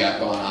else you got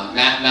going on.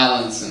 Matt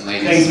Mellinson,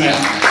 ladies and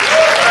gentlemen.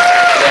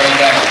 There you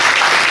go.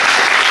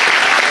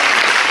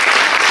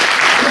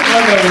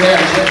 Look over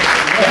there.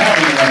 What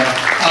happened there?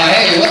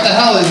 Hey, what the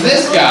hell is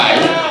this guy?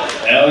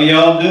 Hell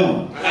y'all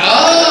doing?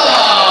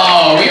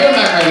 Oh, we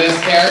remember this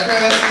character.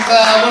 This is,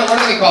 what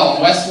do we call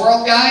him,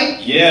 Westworld guy?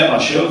 Yeah, my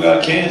show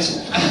got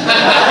canceled.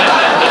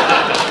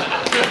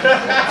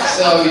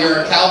 So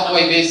you're a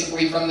cowboy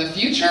basically from the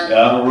future?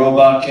 I'm a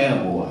robot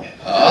cowboy.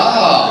 Oh,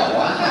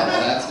 wow.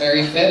 That's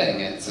very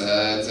fitting. It's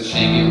a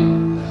shame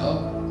you...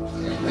 Oh,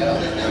 there you go.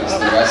 There's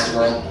the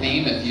Westworld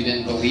theme. If you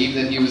didn't believe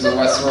that he was a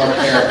Westworld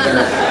character, a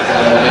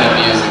little bit of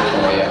music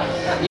for you.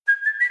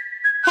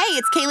 Hey,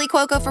 it's Kaylee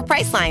Cuoco for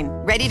Priceline.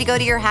 Ready to go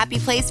to your happy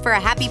place for a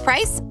happy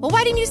price? Well,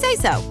 why didn't you say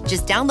so?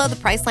 Just download the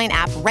Priceline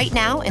app right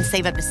now and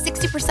save up to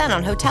 60%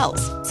 on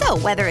hotels. So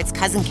whether it's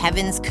Cousin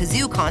Kevin's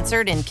Kazoo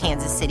Concert in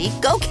Kansas City,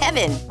 go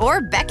Kevin,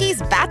 or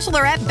Becky's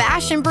Bachelorette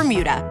Bash in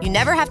Bermuda, you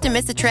never have to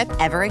miss a trip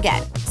ever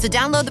again. So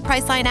download the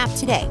Priceline app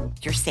today.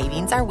 Your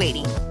savings are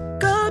waiting.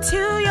 Go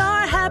to your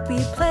happy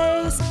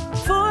place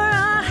for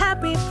a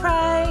happy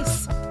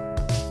price.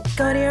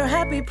 Go to your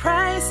happy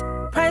price,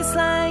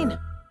 Priceline.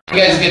 You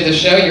guys get the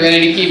show? You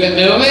ready to keep it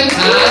moving? We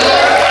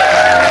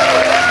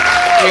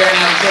are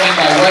now joined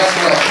by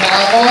Westworld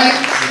Cowboy.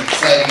 It's an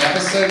exciting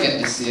episode.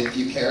 Getting to see a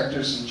few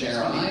characters from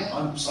Jeremiah.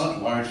 I'm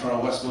slightly worried for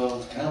our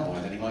Westworld cowboy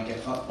that he might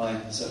get fucked by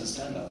a certain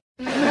stand-up.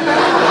 We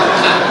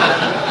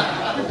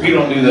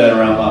don't do that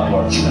around my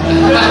parts.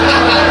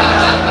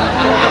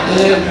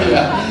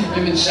 Yeah,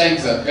 him and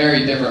Shanks have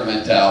very different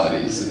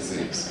mentalities, it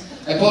seems.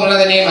 I pulled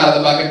another name out of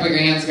the bucket. Put your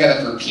hands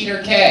together for Peter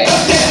Kay.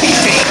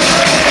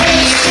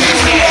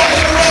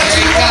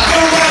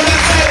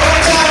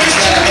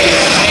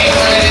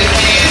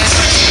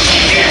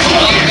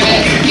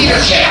 Peter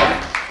Kay.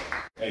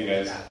 Hey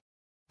guys.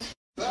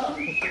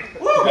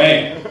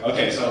 Hey,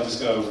 okay, so I'll just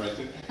go right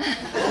through.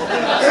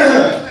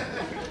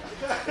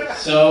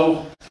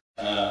 So,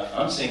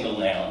 I'm single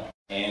now,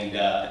 and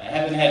I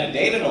haven't had a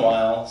date in a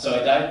while,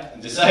 so I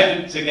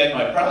decided to get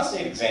my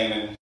prostate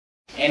examined,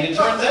 and it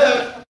turns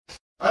out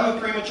I'm a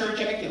premature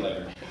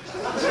ejaculator.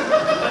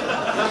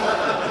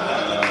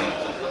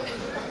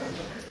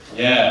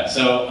 Yeah,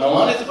 so I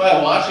wanted to buy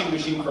a washing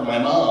machine for my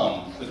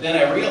mom, but then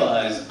I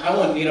realized I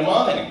wouldn't need a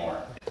mom anymore.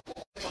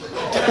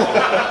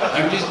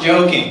 I'm just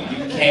joking.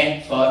 You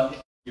can't fuck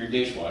your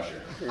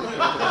dishwasher.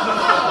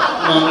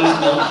 Mommy's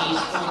milkies.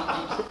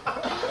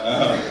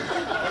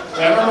 So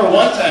I remember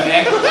one time,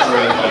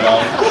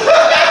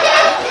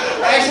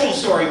 actual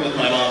story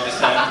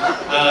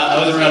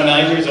I was around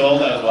 9 years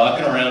old. I was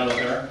walking around with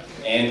her,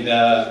 and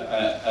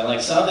I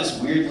like saw this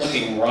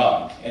weird-looking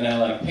rock, and I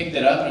like picked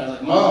it up, and I was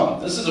like,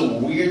 "Mom, this is a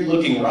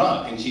weird-looking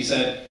rock." And she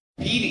said,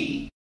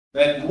 "Petey,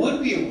 that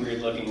would be a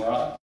weird-looking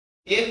rock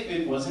if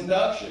it was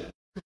induction."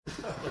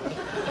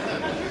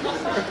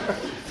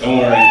 Don't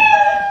worry,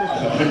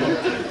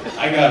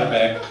 I got her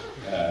back.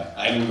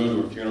 I didn't go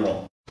to her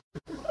funeral.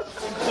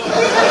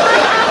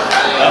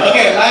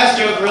 Okay, last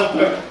joke, real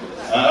quick.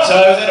 So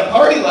I was at a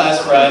party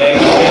last Friday.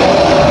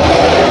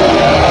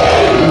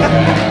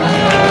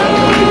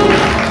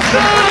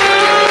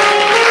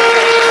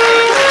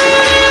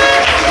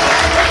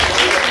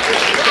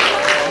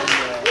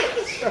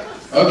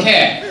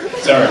 Okay.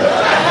 Sorry.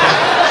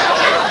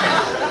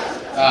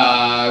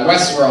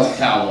 Westworld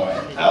cowboy.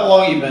 How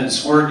long you been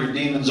squirting your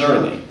demons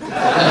early? I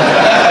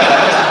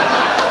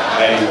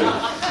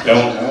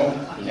don't know.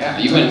 Yeah,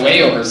 you went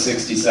way over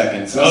 60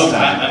 seconds this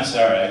time. I'm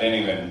sorry, I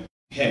didn't even...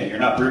 Hey, you're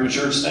not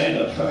premature to stand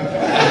up.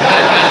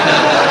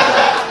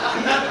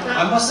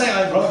 I must say,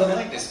 I rather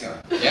like this guy.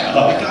 Yeah.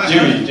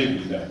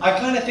 Jimmy. I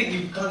kind of think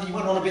you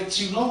went on a bit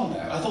too long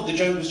there. I thought the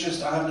joke was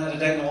just, I haven't had a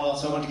date in a while,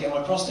 so I went to get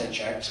my prostate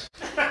checked.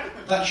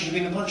 That should have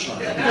been the punchline.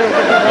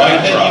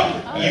 Right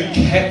drop. You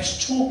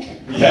kept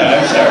talking. Yeah,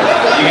 I'm sorry.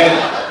 You get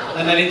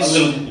And then it's... a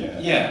little...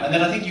 Yeah, and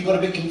then I think you got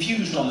a bit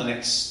confused on the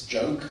next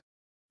joke,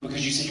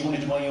 because you said you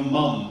wanted to buy your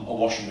mum a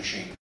washing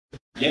machine.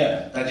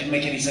 Yeah. That didn't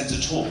make any sense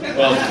at all.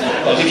 Well,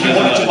 If you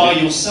wanted to buy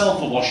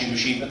yourself a washing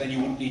machine, but then you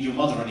wouldn't need your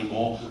mother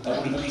anymore, that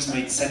would have at least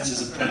made sense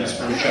as a premise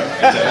for a joke.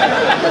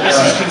 This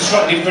is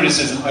constructive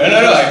criticism. No,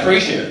 I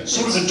appreciate it.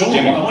 Sort of adorable.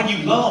 And when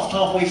you laughed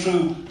halfway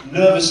through,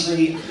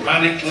 nervously,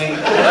 manically,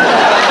 you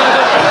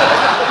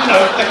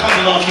know, the kind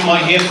of laugh you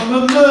might hear from a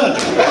murderer.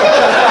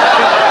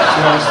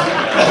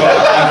 I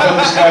thought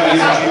this guy was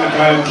the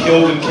guy who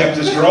killed and kept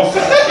his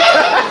girlfriend.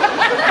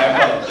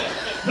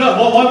 No,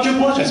 why would you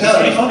apologise? It's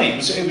very funny.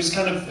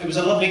 It was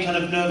a lovely kind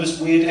of nervous,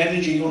 weird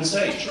energy on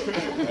stage.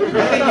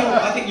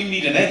 I think you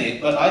need an edit,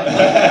 but I don't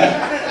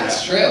know.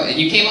 It's true. And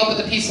you came up with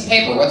a piece of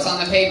paper. What's on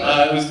the paper?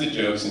 It was the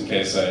jokes in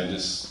case I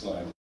just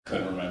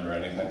couldn't remember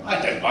anything.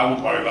 I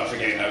wouldn't worry about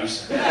forgetting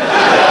those. I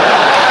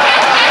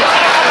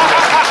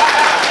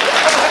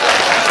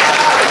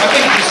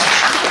think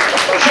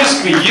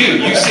just for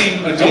you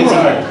seem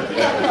adorable.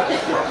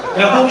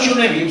 Now, what was your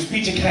name? It was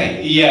Peter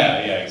Kay. Yeah,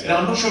 exactly. Now,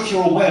 I'm not sure if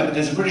you're aware, but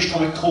there's a British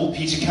comic called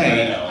Peter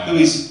Kay, I know. who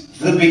is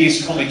the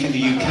biggest comic in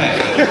the UK.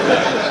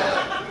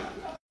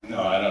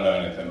 No, I don't know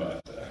anything about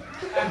that.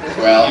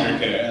 Well, Peter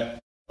Kay,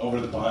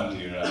 over the pond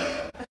here.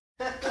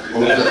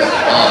 over the pond.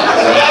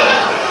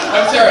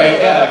 I'm sorry.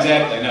 Yeah,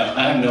 exactly. No, I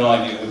have no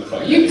idea who the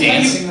fuck. Are you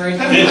dancing right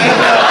now? What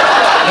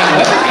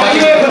are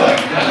you doing?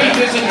 I'm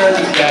just a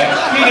nervous guy.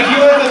 Pete, have you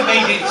ever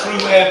made it through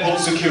airport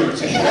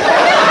security? I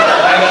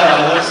know.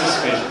 I look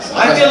suspicious.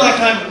 I feel like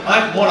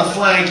I want to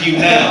flag you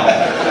now.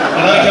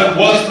 And I go,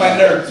 what's my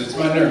nerves? It's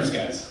my nerves,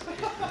 guys.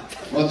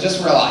 Well,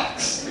 just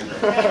relax.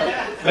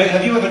 Mate,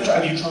 have you ever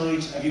tried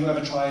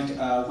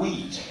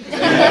weed?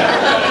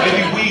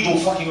 Maybe weed or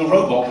fucking a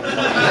robot would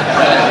help.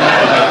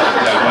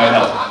 That might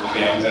help with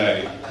the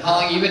anxiety. How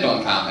long have you been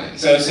doing comedy?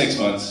 So 6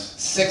 months.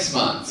 6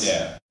 months?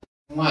 Yeah.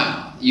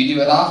 Wow. You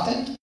do it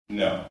often?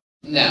 No.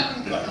 No.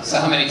 So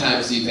how many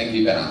times do you think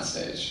you've been on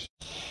stage?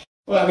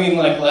 Well, I mean,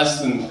 less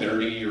than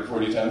 30 or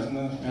 40 times in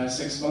the past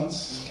 6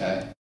 months.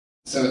 Okay.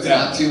 So it's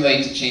not too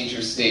late to change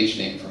your stage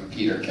name from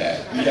Peter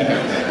Kay.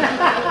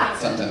 Yeah.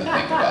 Something to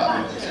think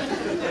about.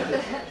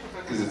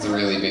 Because it's a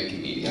really big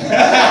comedian.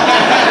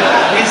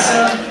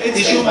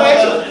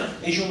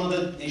 Is your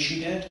mother, is she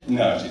dead?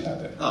 No, she's not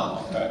dead.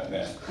 Oh.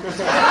 Yeah.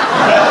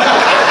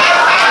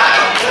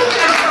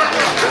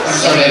 I'm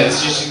sorry,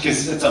 it's just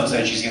because at some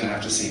stage she's going to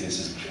have to see this,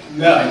 isn't she?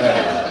 No.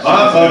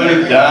 My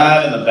mother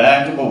died in the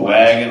back of a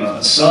wagon on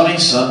a sunny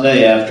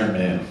Sunday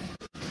afternoon.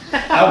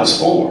 I was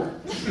 4.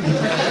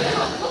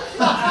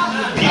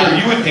 Peter, are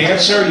you a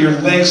dancer? Your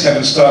legs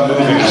haven't stopped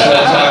moving.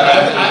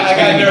 I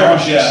got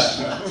nervous,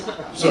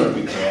 yeah. Sort of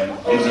big fan. I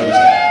was nervous.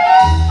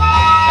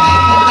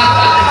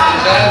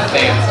 Jazz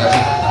dancer.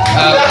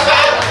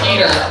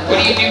 Peter, what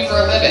do you do for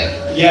a living?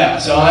 Yeah,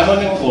 so I'm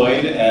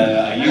unemployed, and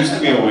I used to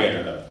be a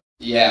waiter, though.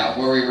 Yeah,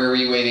 where were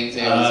you waiting to?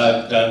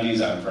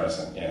 Dundee's on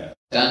Crescent, yeah.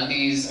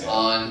 Dundee's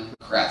on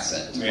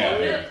Crescent.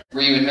 Yeah.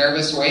 Were you a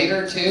nervous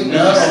waiter, too?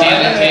 No.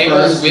 Stand at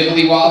tables,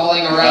 wibbly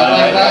wobbling around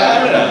like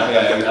that? I don't know.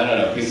 Yeah, I don't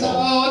know. People... So,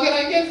 what can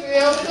I get for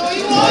you? What do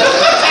you want?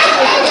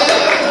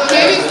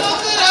 Maybe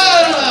something? I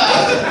don't know.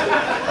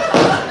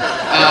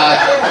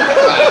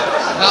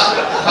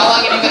 How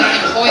long have you been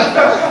unemployed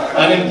for?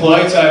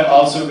 Unemployed, so I've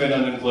also been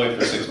unemployed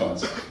for 6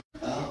 months.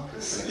 Oh,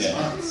 6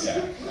 months.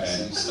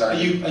 Yeah. Are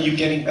you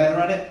getting better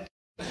at it?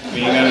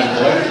 Being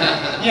unemployed?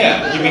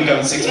 Yeah, you've been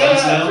going 6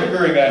 months now.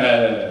 Figuring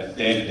out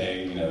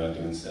day-to-day,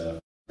 doing stuff.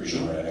 For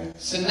sure writing.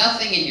 So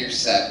nothing in your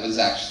set was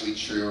actually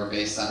true or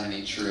based on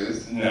any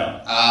truth?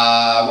 No.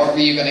 What were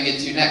you going to get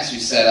to next? You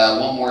said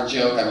one more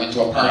joke. I went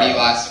to a party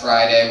last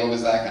Friday. What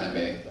was that going to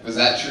be? Was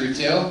that true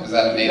too? Was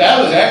that a made-up?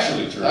 That was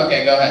actually true.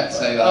 Okay, go ahead.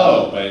 Say that.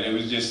 Oh, but it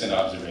was just an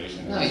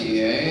observation. No,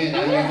 you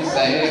have to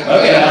say it.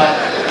 Okay,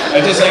 I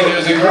just think there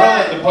was a girl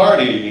at the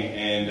party,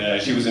 and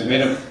she was in a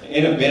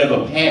bit of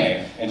a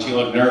panic, and she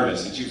looked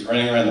nervous, and she was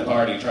running around the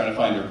party trying to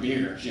find her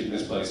beer. She had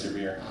misplaced her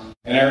beer.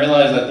 And I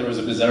realized that there was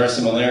a bizarre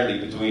similarity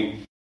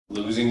between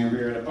losing your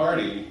beer at a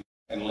party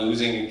and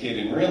losing a kid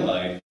in real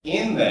life,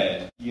 in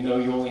that, you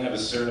only have a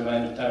certain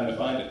amount of time to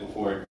find it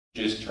before it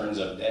just turns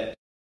up dead.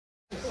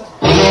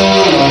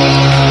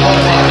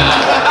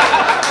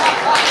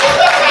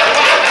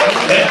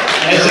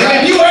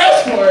 If you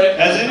asked for it.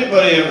 Has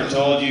anybody ever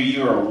told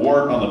you are a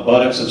wart on the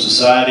buttocks of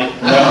society?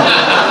 No.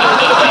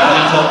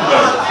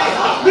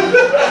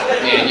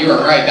 Man, you were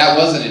right. That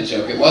wasn't a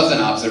joke. It was an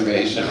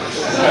observation.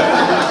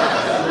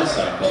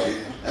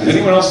 Does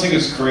anyone else think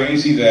it's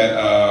crazy that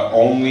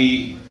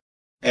only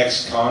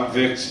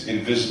ex-convict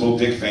Invisible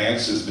Dick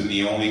Vance has been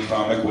the only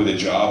comic with a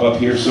job up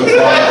here so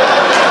far?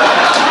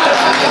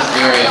 That's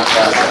very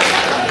impressive.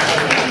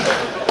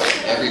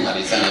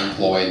 Everybody's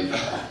unemployed.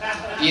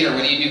 Peter,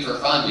 what do you do for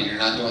fun when you're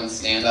not doing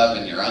stand-up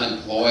and you're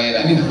unemployed?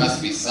 I mean, there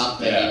must be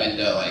something even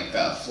to like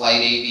flight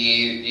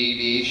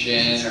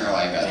aviation or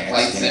like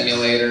flight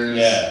simulators.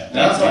 Yeah,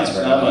 not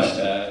much.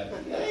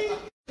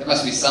 There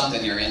must be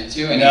something you're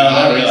into. No,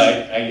 not really.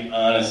 I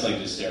honestly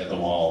just stare at the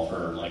wall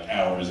for like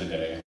hours a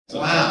day. So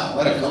wow,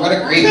 what a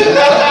great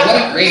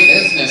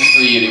business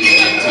for you to get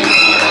into,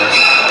 Peter.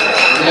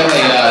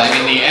 Really,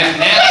 nothing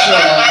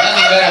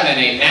better than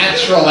a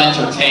natural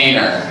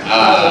entertainer.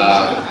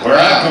 Where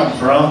I come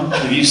from,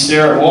 if you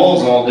stare at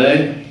walls all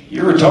day,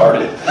 you're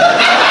retarded.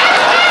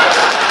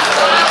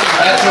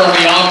 That's where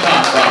we all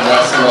come from,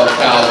 Westworld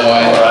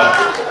Cowboy.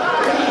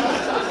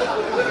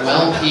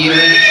 Well, Peter,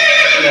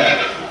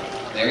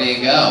 there you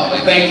go.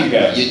 Thank you,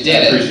 guys. You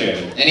did it. Appreciate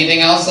it.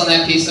 Anything else on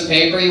that piece of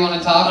paper you want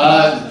to talk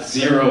about?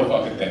 Zero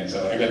fucking things.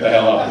 So I get the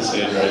hell off the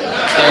stage right now.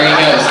 There he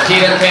goes.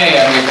 Peter Kay,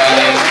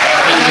 everybody.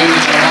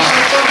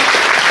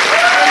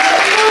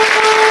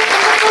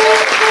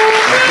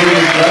 Pretty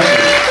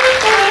impressive.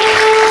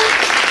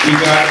 He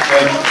got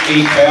like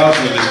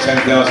 8,000 of his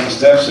 10,000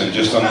 steps in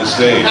just on the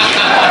stage.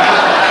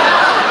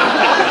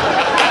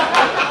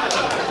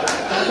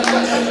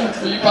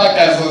 For you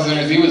podcast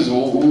listeners, he was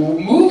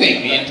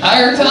moving the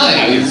entire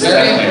time. It was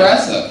very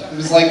impressive. It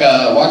was like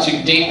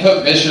watching Dane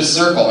Cook Vicious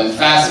Circle in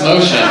fast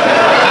motion.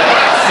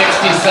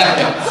 60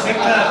 seconds.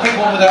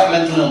 People without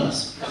mental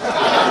illness.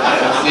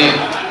 Let's see.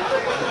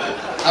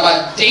 How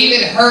about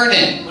David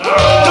Hernan?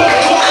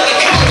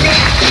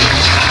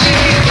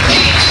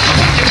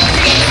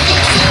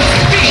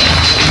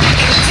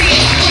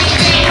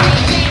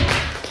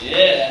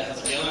 Yeah,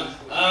 how's it going?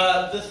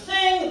 The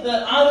thing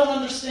that I don't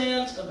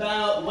understand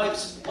about white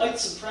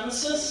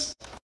supremacists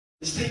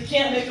is they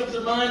can't make up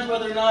their mind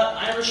whether or not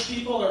Irish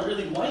people are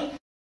really white.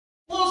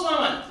 Blows my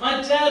mind.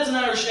 My dad's an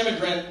Irish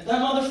immigrant.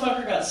 That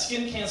motherfucker got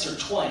skin cancer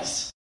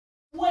twice.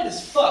 White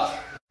as fuck.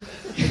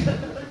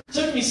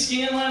 Took me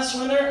skiing last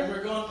winter, and we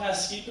were going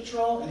past ski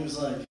patrol, and he was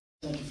like,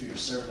 "Thank you for your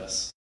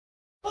service."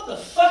 What the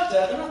fuck,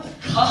 Dad? They're not the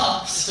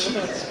cops.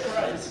 Jesus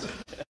Christ.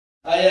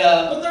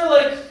 But they're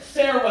like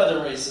fair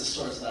weather racist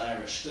towards the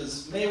Irish,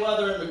 because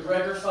Mayweather and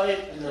McGregor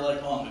fight, and they're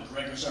like, "Oh,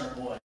 McGregor's our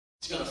boy.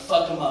 He's gonna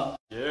fuck him up."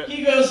 Yeah.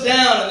 He goes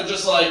down, and they're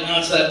just like, "No,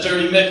 it's that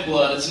dirty Mick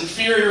blood. It's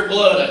inferior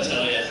blood, I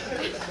tell you."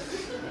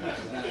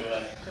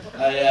 Anyway,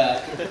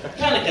 I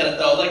kind of get it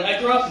though. Like, I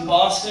grew up in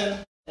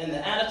Boston. And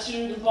the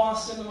attitude in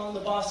Boston among the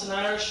Boston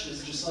Irish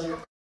is just like,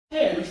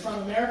 "Hey, are you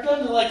from America?"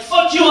 And they're like,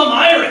 "Fuck you, I'm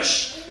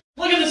Irish!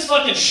 Look at this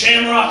fucking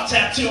shamrock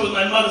tattoo with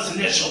my mother's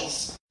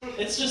initials."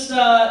 It's just,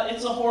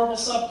 it's a horrible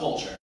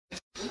subculture.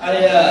 I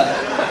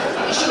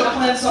should have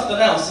planned something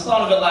else. I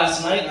thought of it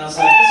last night, and I was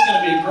like, this is going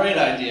to be a great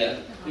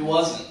idea. It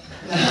wasn't.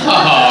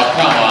 Oh,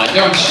 come on.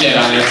 Don't shit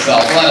on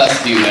yourself. Let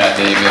us do that,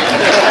 David.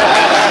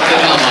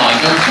 Come on.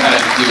 Don't try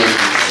to do it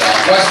yourself.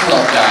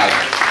 Westworld guy.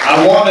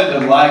 I wanted to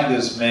like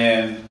this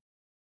man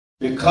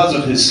because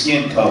of his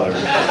skin color.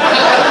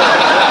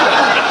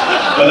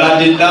 But I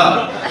did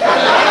not.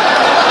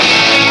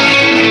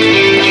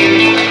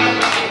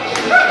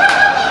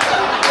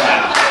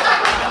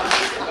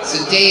 So,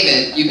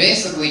 David, you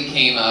basically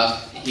came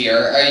up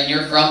here.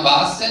 You're from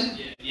Boston?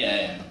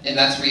 Yeah. And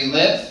that's where you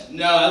live?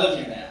 No, I live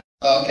here now.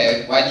 Oh,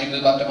 okay. Why'd you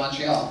move up to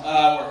Montreal?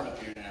 I work up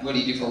here now. What do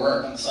you do for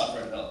work? I'm a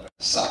software developer.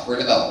 Software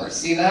developer.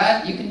 See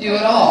that? You can do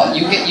it all.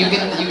 You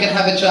can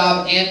have a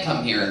job and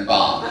come here and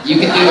bomb. You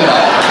can do it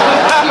all.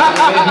 You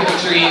can live your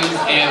dreams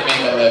and make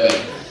a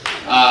living.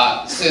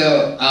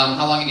 So,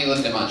 how long have you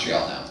lived in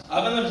Montreal now?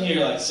 I've been living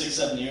here like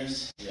 6-7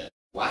 years. Yeah.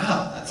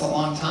 Wow, that's a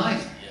long time.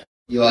 Yeah.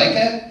 You like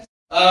it?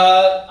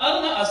 I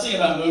don't know. I was thinking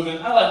about moving.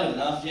 I like it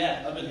enough.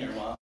 Yeah, I've been here a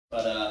while,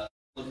 but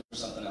looking for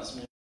something else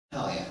maybe.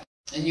 Hell yeah.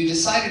 And you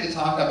decided to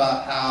talk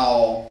about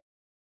how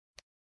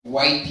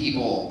white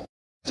people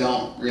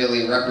don't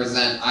really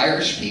represent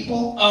Irish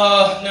people?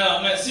 No,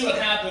 man, see what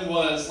happened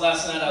was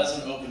last night I was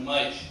in an open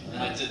mic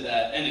and I did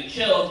that and it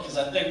killed because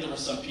I think there were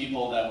some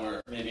people that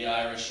were maybe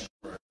Irish and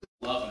were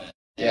loving it.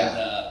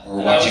 Yeah.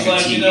 And I was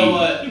like, you know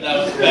what, that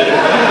was better.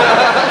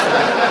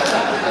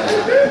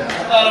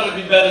 I thought it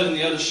would be better than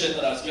the other shit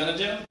that I was gonna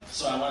do.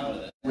 so I went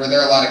with it. Were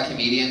there a lot of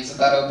comedians at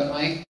that open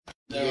mic?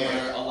 There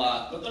were a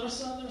lot, but there was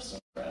some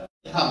crowd.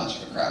 How much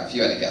of a crowd? If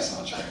you had to guess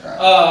how much of a crowd.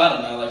 I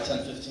don't know, like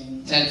 10,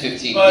 15. 10,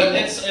 15 but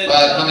people.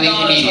 But how many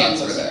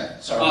comedians were there?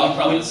 Sorry,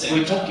 probably the same.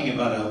 we're talking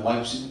about a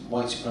white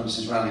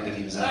supremacist rally that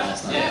he was at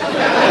last night.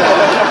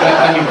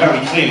 Yeah. I knew very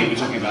clearly we're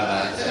talking about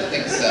that. I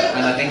think so.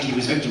 And I think he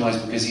was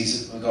victimised because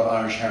he's got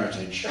Irish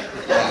heritage.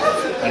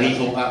 And he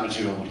thought that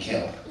material would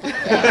kill.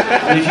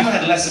 But if you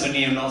had less of a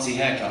neo-Nazi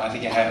haircut, I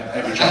think it had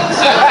every chance.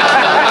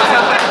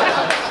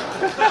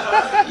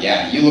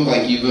 Yeah, you look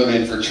like you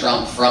voted for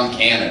Trump from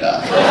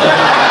Canada.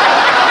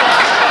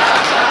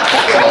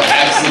 Little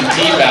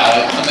absentee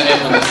ballot coming in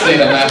from the state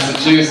of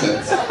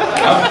Massachusetts.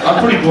 I'm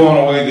pretty blown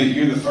away that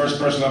you're the first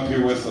person up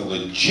here with a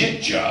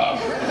legit job.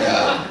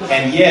 Yeah.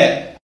 And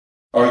yet,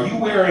 are you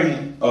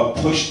wearing a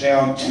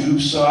push-down tube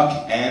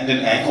sock and an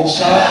ankle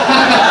sock?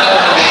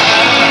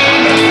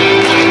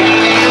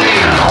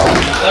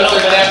 Those are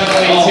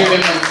definitely two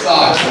different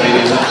socks,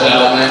 ladies and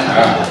gentlemen.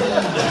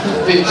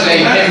 Big J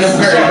hits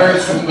where it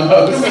hurts the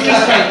most. Can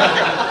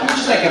we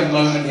just take a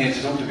moment here to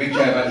talk to Big J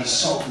about his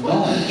sock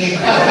knowledge? I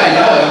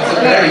know, it's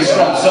a Very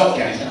strong sock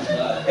game.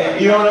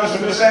 You know what I was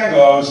from this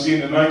angle? I was seeing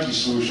the Nike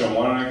swoosh on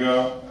one, and I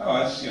go, oh,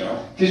 that's,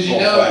 because you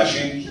know,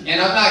 flashy. And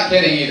I'm not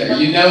kidding either.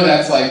 You know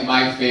that's like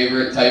my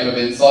favorite type of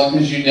insult,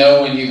 because you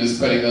know when he was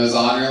putting those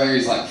on earlier,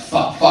 he's like,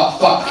 fuck, man.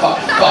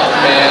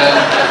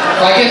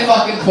 If I get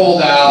fucking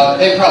pulled out,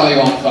 they probably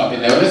won't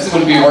fucking notice. It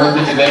would be worth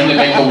it to them to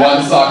make the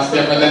one socks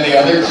different than the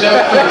other. Joe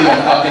couldn't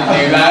even fucking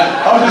do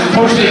that. I was just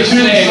pushing the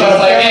tube It sock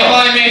was like, if down.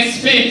 I may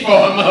speak for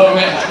a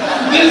moment,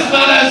 this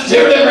man has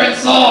two different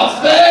socks.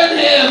 Ban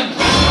him.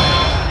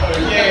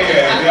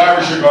 Yeah, the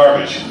Irish are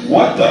garbage.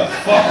 What the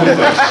fuck with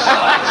those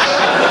socks?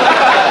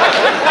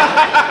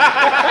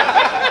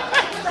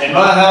 In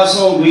my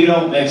household, we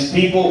don't mix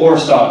people or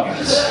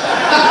stockings.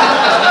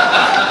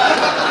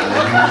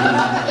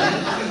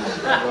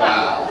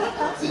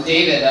 Wow. So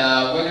David,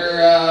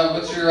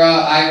 what's your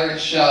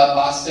Irish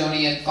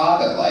Bostonian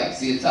father like? Is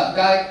he a tough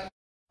guy?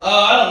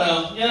 I don't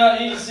know. Yeah,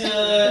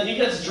 he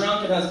gets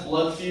drunk and has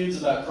blood feuds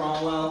about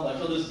Cromwell. Like,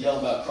 he'll just yell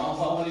about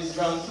Cromwell when he's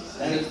drunk.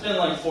 And it's been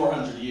like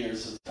 400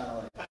 years, so it's kind of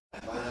like,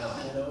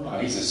 wow. Oh,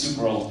 he's a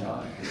super old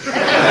guy.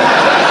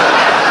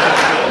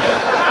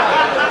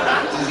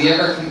 Does he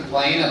ever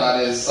complain about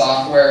his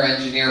software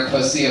engineer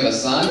pussy of a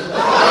son?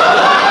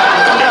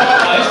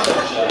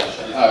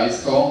 Oh, he's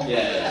cool?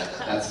 Yeah.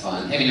 That's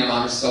fun. Him and your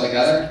mom are still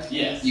together?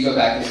 Yes. You go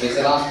back and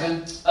visit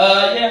often?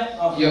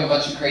 Yeah. You have a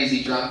bunch of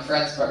crazy drunk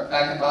friends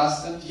back in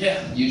Boston? Yeah.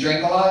 You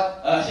drink a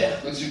lot? Yeah.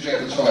 What's your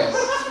drink of choice?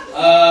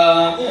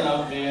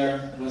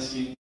 Beer,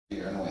 whiskey.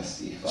 Beer and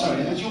whiskey.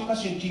 Sorry, was your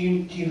question, do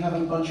you have a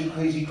bunch of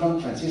crazy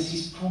drunk friends? Yes,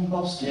 he's from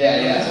Boston.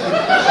 Yeah.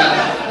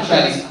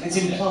 It's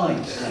implied.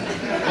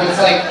 It's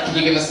like, can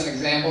you give us an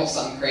example of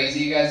something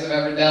crazy you guys have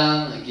ever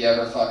done? Like, you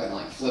ever fucking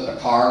like flip a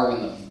car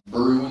when the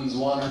Bruins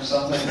won or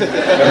something?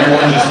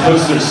 Everyone just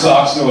puts their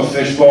socks into a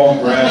fishbowl and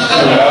grabs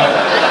two out.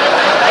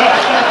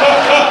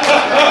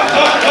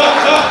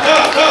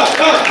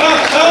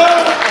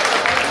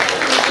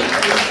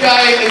 This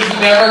guy is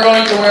never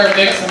going to wear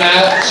mixed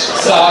match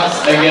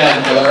socks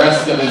again for the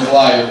rest of his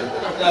life.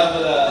 No,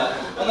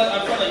 but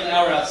I'm from like an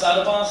hour outside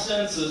of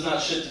Boston, so there's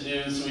not shit to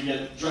do. So we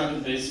get drunk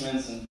in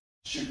basements and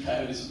shoot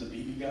coyotes with a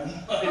BB gun.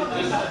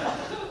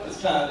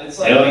 It's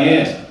like Hell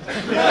yeah.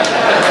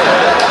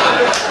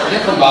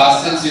 You're from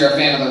Boston, so you're a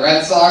fan of the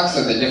Red Sox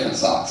or the different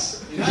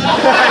Sox?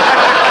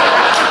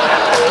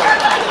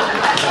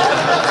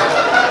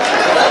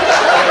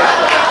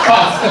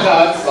 Boston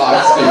Red Sox,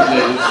 big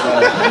days.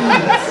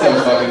 So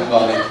fucking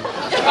funny.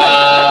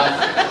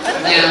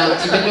 Now,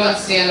 you've been doing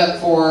stand-up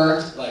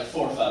for like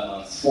 4 or 5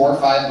 months. 4 or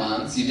 5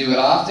 months. You do it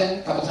often?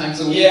 A couple times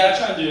a week? Yeah, I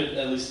try and do it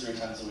at least 3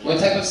 times a week. What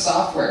type of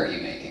software are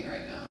you making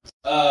right now?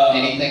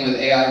 Anything with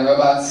AI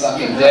robots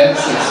sucking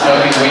dicks and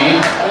smoking weed?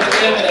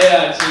 We have an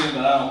AI team,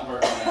 but I don't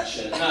work on that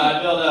shit. No, I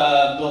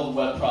build a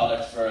web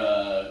product for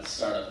a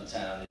startup in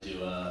town. They do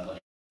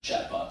like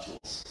chatbot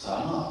tools.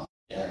 So,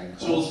 very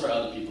cool. Tools for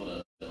other people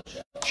to build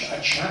chatbots. A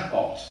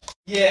chatbot?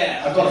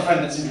 Yeah. I've got a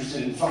friend that's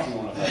interested in fucking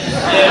one of those.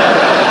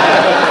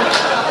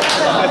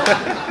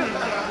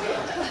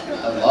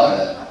 I love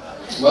it.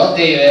 Well,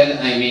 David,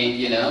 I mean,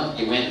 you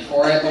went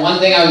for it. The one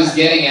thing I was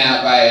getting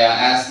at by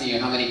asking you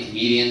how many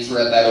comedians were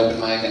at that open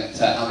mic and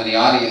how many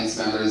audience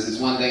members is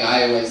one thing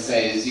I always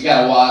say is you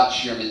gotta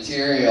watch your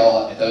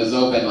material at those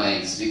open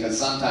mics because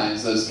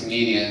sometimes those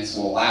comedians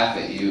will laugh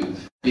at you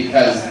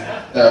because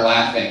they're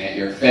laughing at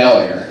your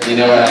failure. You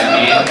know what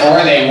I mean?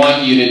 Or they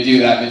want you to do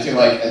that material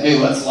like, hey,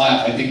 let's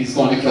laugh. I think he's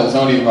going to kill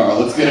Tony tomorrow.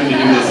 Let's get him to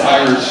do this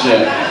Irish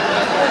shit.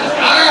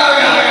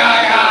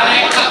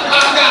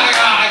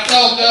 It's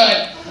so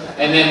good.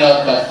 And then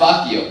they'll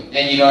fuck you.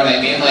 And you know what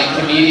I mean? Like,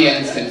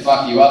 comedians can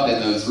fuck you up in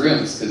those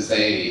rooms because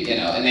they,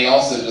 and they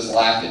also just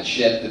laugh at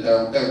shit that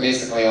they're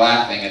basically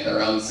laughing at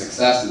their own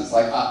successes.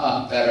 Like,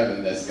 I'm better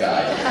than this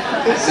guy.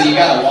 So you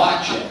gotta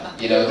watch it.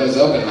 Those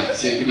open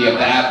mics, it could be a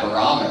bad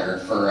barometer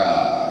for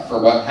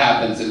what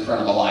happens in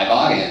front of a live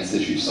audience,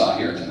 as you saw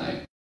here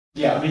tonight.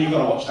 Yeah, I mean, you've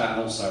got to watch that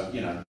and also,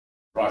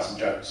 write some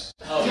jokes.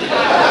 Oh, yeah.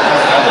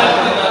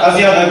 That's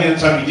the other thing that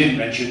Tony didn't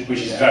mention,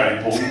 which is very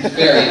important.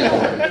 Very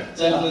important.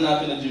 Definitely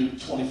not going to do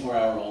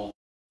 24-hour-old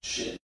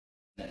shit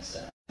next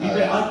time.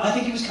 I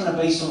think it was kind of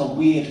based on a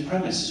weird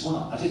premise as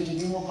well. I don't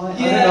know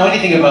Yeah.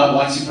 anything about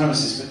white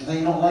supremacists, but do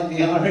they not like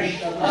the Irish?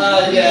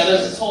 Yeah,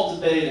 there's this whole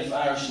debate if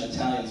Irish and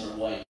Italians are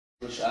white,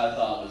 which I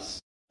thought was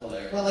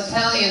hilarious. Well,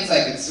 Italians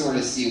I could sort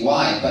of see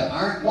why, but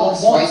aren't Well,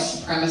 most what? white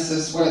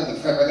supremacists where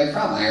are they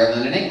from?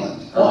 Ireland and England.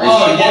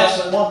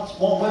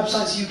 What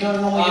websites are you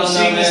going on when you're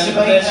seeing this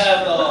debate? They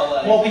have all,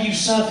 like... What were you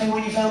surfing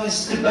when you found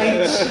this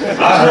debate?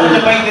 I heard a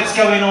debate that's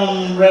going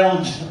on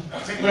round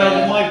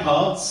my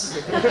parts.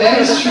 That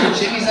is true.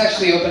 Jimmy's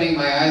actually opening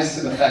my eyes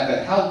to the fact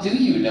that how do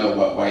you know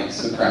what white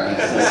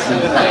supremacists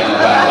complain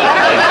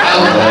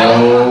about?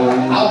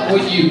 Like, how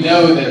would you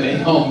know that they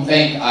don't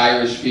think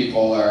Irish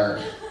people are...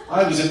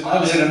 I was at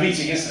a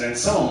meeting yesterday, and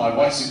some of my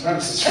white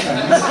supremacist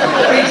friends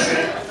are crazy.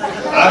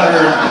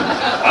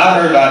 I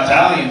heard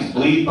Italians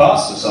bleed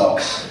pasta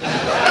sauce.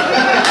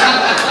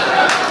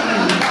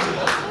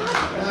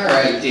 All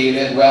right,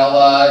 David. Well,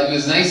 it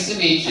was nice to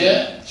meet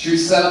you. True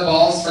set of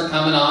balls for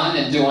coming on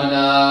and doing,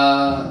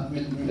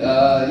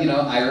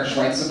 Irish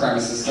white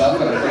supremacist stuff.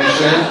 But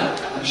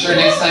I'm sure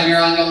next time you're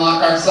on, you'll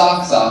knock our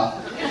socks off.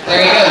 There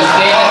he goes,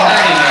 David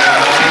Herning.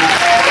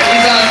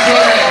 He's on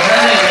Twitter at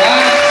Herning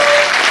Wax.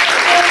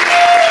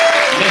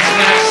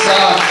 Mismatched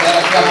socks.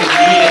 That'll fucking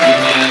eat at you,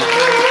 man.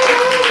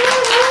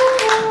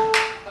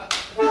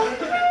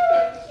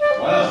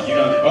 Wow, you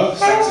know both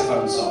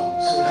saxophone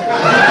songs.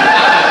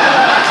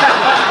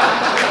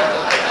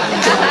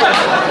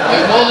 I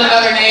pulled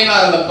another name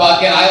out of the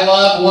bucket. I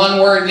love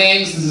one-word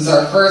names. This is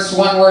our first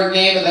one-word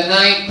name of the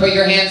night. Put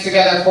your hands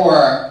together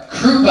for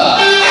Krupa. Krupa?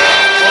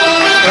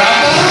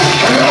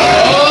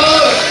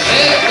 Oh,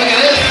 shit. Look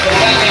at this. The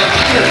goddamn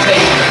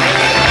Undertaker.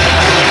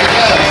 Here we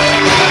go.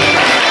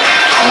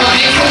 Come on,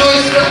 make some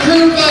noise for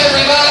Krupa,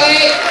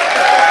 everybody.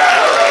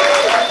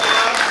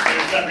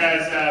 What's up,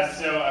 guys?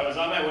 So I was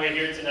on my way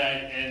here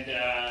tonight, and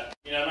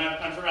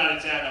I'm from out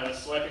of town. I was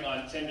swiping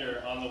on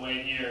Tinder on the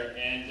way here,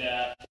 and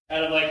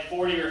out of like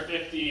 40 or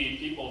 50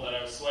 people that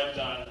I was swiped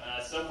on,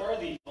 so far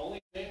the only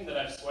thing that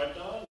I've swiped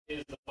on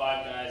is the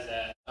Five Guys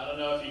ad. I don't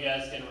know if you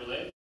guys can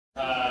relate.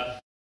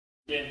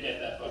 Didn't get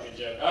that fucking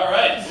joke. All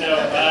right, so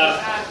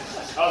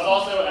I was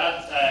also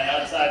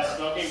outside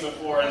smoking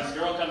before, and this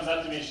girl comes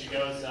up to me. She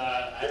goes,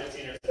 I haven't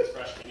seen her since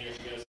freshman year.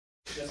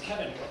 She goes,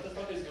 Kevin, what the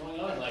fuck is going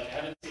on? Like, I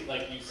haven't seen,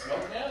 like, you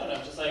smoke now? And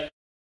I'm just like,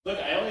 look,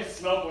 I only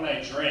smoke when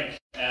I drink.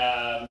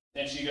 And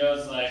she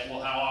goes like,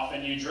 well, how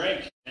often you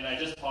drink? And I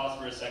just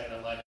paused for a second.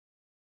 I'm like,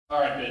 all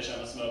right, bitch,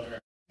 I'm a smoker.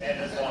 And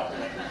just walked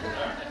away.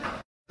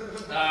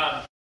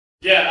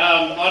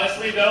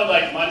 Honestly though,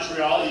 like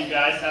Montreal, you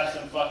guys have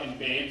some fucking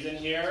babes in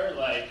here.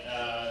 Like,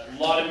 a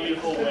lot of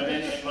beautiful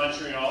women in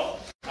Montreal.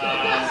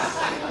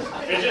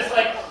 It's just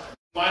like,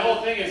 my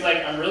whole thing is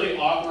like, I'm really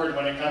awkward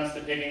when it comes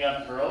to picking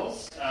up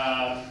girls.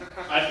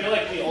 I feel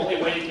like the only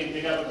way you can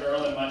pick up a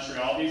girl in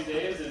Montreal these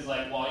days is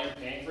like while you're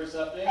paying for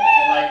something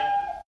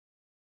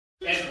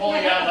and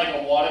pulling out like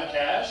a wad of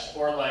cash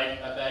or like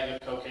a bag of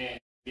cocaine,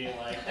 being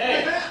like,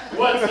 hey,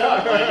 what's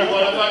up? Like, you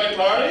want to fucking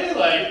party?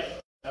 Like,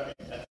 okay.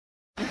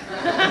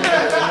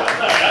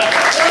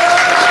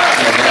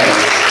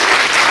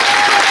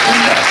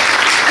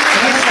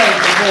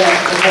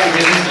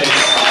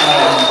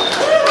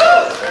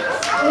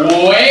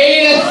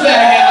 Wait a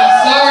second. I'm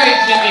sorry,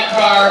 Jimmy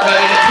Carr, but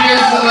it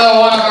appears as though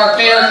one of our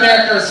favorite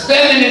characters,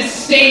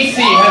 Feminist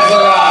Stacy, has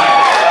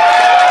arrived.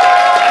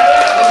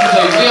 This is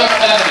a real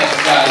feminist,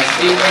 guys.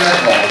 Be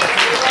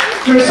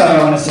careful. First all I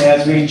want to say, I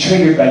was really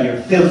triggered by your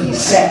filthy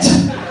set.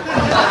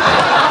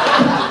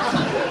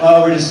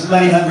 Oh, we're just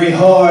money-hungry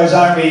whores,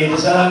 aren't we?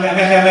 Just, no.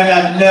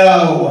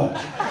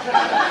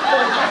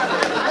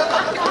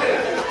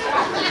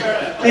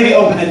 Maybe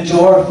open the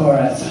door for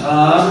us,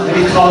 huh?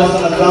 Maybe call us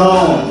on the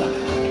phone.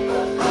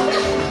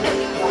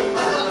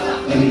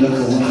 Maybe look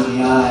a woman in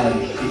the eye,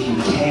 if you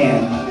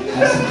can.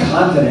 Have some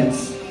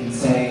confidence and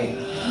say,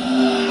 I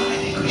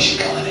think we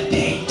should go on a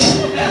date.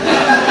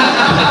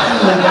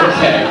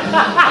 Okay.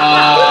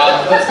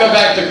 Let's go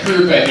back to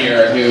Krupa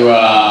here, who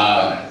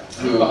I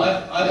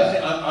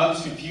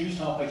was confused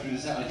halfway through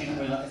this. I didn't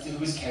realize who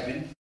was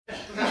Kevin.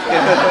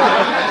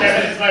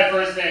 Kevin is my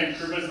first name,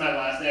 Krupa is my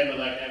last name, but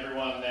like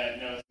everyone that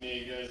knows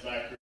me goes by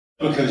Krupa.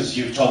 Because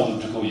you've told them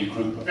to call you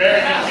Krupa.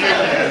 Very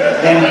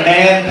confusing. And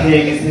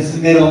Man-Pig is his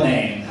middle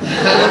name.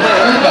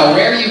 Krupa,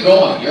 where are you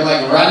going? You're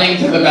like running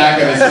to the back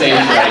of the stage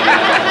right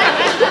now.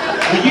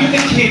 Were you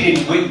the kid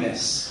in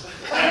Witness?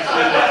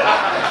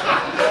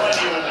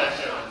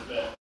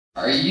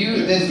 Are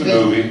you this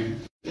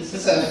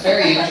is a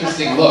very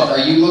interesting look. Are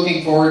you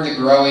looking forward to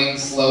growing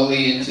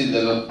slowly into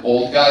the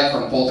old guy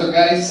from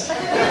Poltergeist?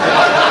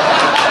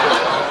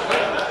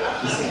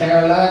 Is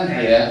Caroline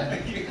here?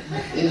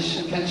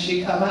 Can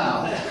she come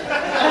out?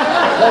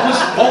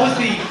 What was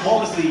the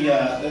first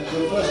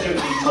joke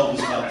that you told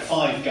was about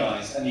Five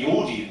Guys, and the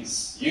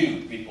audience,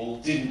 you people,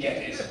 didn't get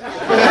it.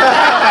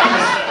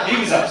 He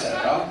was upset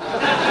about it.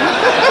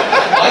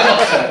 I'm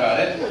upset about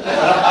it.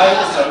 I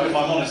also, if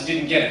I'm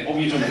get it. What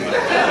were you doing about it?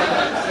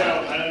 So,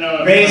 I don't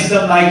know if... Raise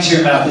the mic to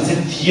your mouth. It's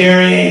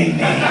infuriating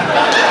me.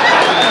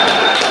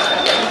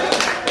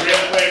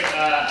 Real quick,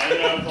 I don't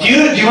know if...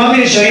 Do you want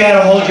me to show you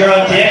how to hold your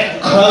own dick?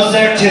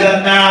 Closer to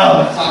the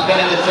mouth. Talking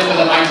in the tip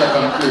of the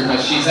microphone, crew, but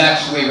she's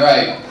actually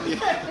right. I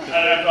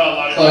don't know if a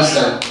lot of...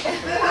 Closer.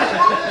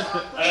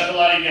 I know if a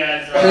lot of you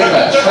guys...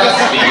 Krupa,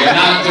 trust me, you're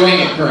not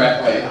doing it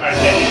correctly. Alright,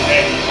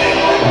 thank you.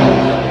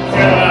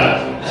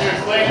 To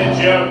explain the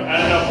joke, I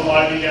don't know if a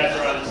lot of you guys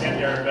are on the same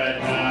here, but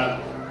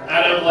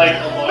out of like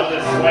a lot of the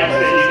swipes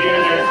that you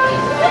do,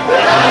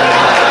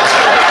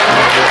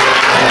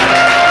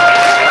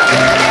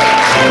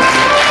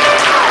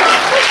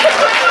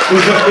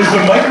 Is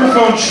the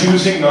microphone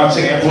choosing not to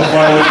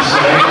amplify what you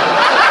say?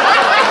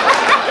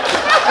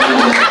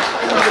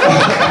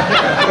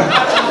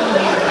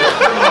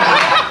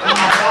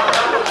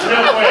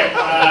 Real quick,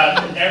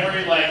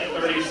 every like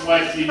 30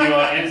 swipes you do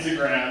on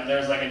Instagram,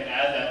 there's like an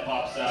ad that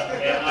pops up.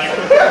 And like,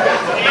 in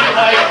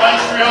like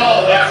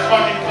Montreal, that's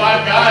fucking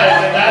 5 guys,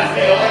 and that's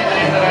the only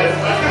thing that I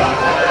swipe on.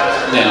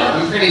 No,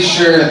 I'm pretty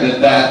sure that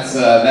that's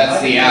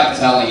the app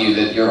telling you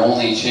that your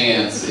only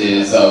chance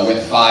is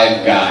with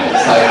 5 guys,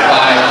 like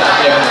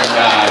 5 different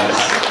guys.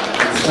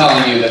 It's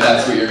telling you that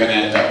that's what you're gonna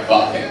end up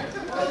fucking.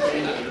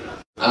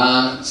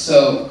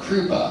 So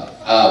Krupa,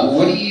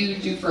 what do you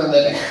do for a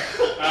living?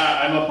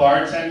 I'm a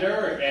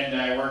bartender, and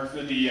I work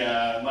for the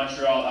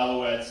Montreal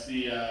Alouettes,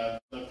 the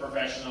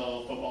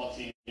professional football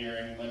team here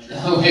in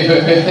Montreal. Oh, wait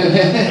a second.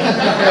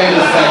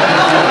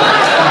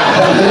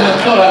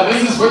 Hold on,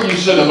 this is what you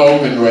should have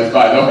opened with,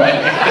 by the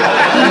way.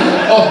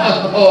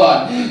 Hold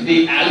on.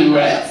 The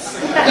Alouettes?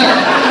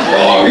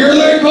 Oh, here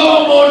they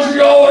come,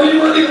 Montreal. Are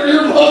you ready for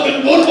your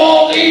fucking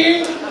football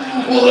team?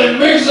 Well, then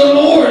make some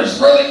noise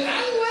for the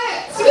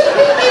Alouettes.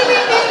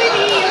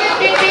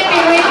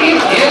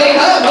 Here they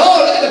come. Oh,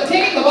 look at them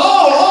taking the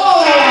ball.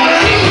 Oh,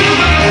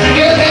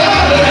 here they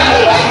are, the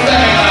Alouettes,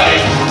 everybody.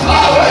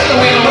 Oh, we're going to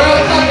win the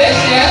World Cup this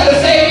year. The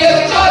same year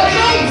that John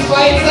Jones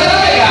fights that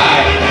other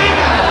guy.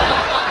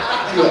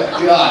 Good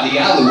God, the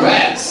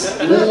Alouettes.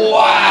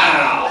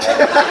 Wow.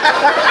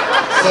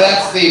 So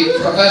that's the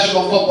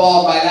professional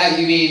football. By that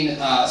you mean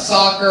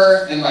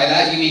soccer, and by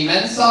that you mean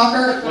men's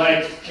soccer?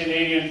 Like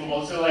Canadian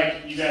football. So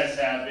like you guys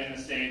have in the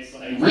States.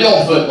 Like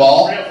Real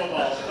football. Real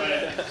football,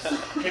 but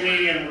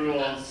Canadian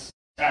rules,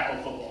 tackle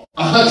football.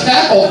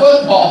 Tackle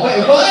football?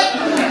 Wait, what?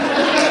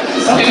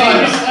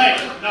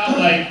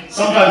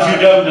 Sometimes you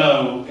don't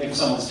know if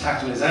someone's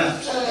tackle is out.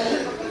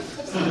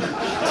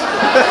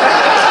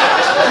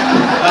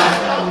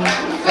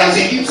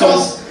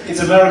 It's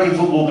American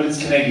football, but it's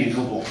Canadian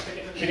football.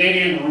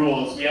 Canadian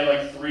rules. We have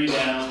like 3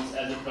 downs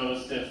as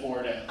opposed to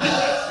 4 downs.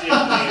 That's the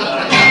only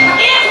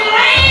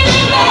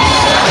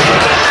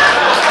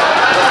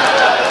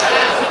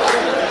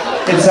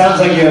It sounds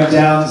like you have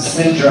Down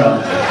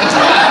syndrome.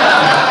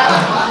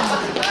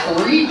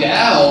 3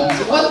 downs?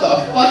 What the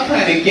fuck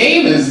kind of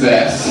game is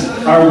this?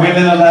 Are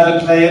women allowed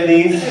to play at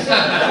these?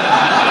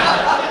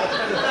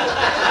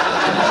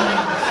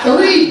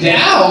 3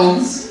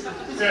 downs?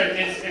 So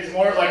it's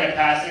more of like a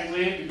passing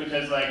league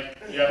because like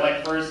you have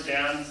like first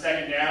down,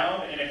 second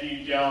down, and if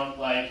you don't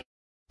like...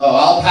 Oh,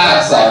 I'll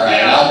pass,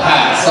 alright, I'll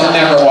pass. I'm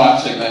never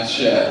watching that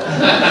shit.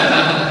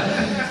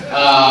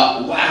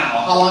 Wow,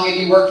 how long have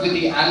you worked with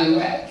the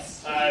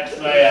Alouettes? It's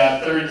my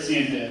 3rd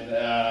season.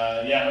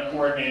 Yeah, I'm a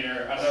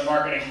coordinator. I'm a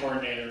marketing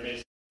coordinator,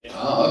 basically.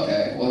 Oh,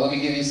 okay. Well, let me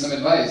give you some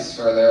advice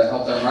for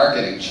help their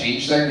marketing.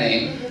 Change their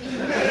name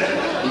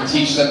and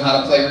teach them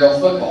how to play real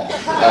football.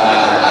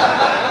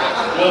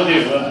 Will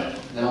do.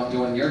 Now I'm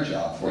doing your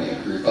job for you,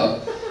 Krupa.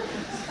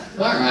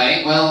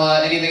 Alright,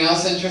 well, anything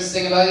else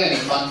interesting about you? Any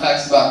fun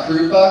facts about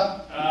Krupa?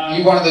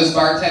 You one of those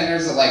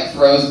bartenders that like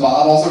throws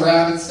bottles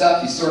around and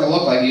stuff? You sort of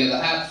look like you had the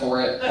hat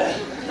for it.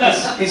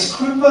 It's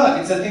Krupa.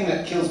 It's a thing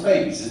that kills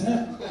babies, isn't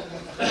it?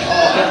 Oh,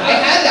 I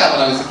had that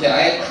when I was a kid.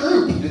 I had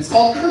croup. It's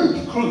called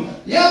croup. Croup?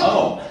 Yeah.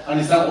 Oh, and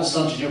is that what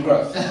stunted your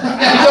growth? I'm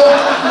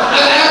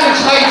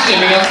average height,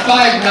 Jimmy. I'm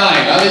 5'9".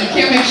 I mean, you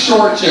can't make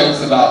short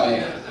jokes about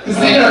me. Because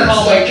they can't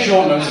make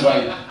short jokes about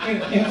you.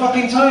 You're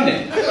fucking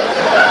tiny.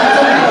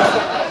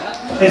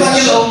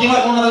 You're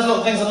like one of those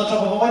little things on the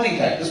top of a wedding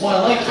cake. That's why I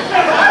like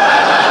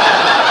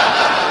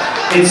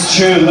you. It's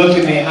true. Look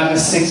at me. I'm a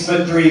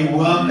 6'3"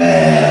 woman.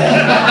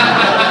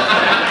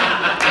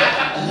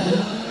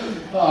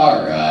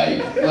 All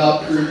right. Well,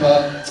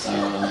 Krupa.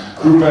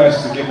 Krupa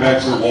has to get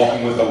back to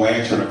walking with a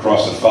lantern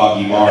across a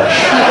foggy marsh.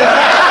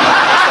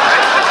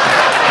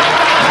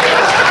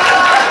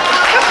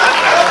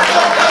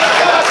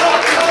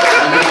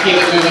 Keep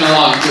it moving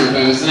along, Krupa.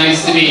 It was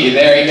nice to meet you.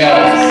 There he goes.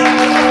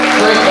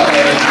 Krupa,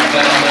 ladies and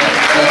gentlemen.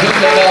 The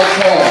Hookah Bell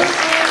Tolls.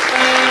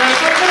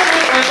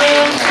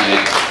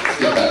 Alright, let's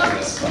get back to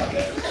this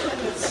bucket.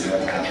 Let's see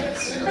what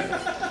happens here.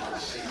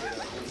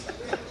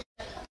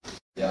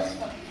 Yeah.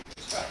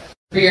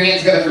 Put your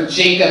hands together for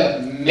Jacob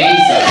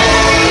Mesa.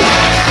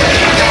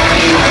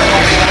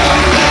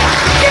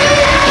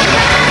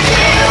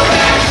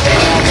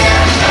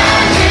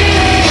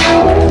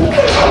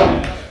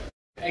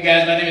 Hey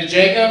guys, my name is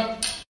Jacob.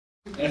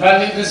 And if I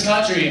leave this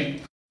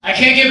country, I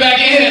can't get back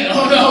in.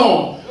 Oh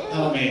no.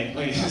 Help me,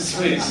 please,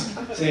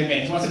 save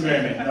me. Who wants to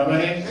marry me?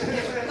 Nobody?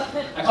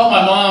 I called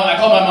my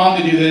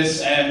mom to do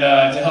this and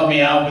to help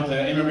me out with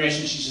the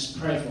immigration. She's just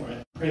pray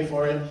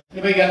for it.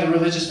 Anybody got the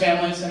religious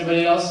families?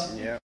 Anybody else?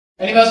 Yeah.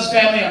 Anybody else's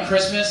family on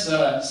Christmas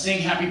sing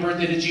Happy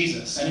Birthday to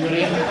Jesus?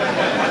 Anybody?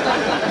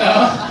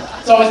 No?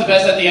 It's always the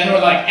best at the end.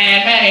 We're like,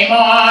 and many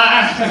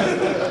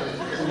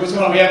more. What's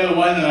going on? We have the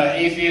one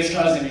atheist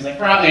cousin. He's like,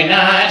 probably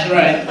not.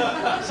 Right.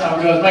 That's how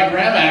it goes. My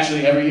grandma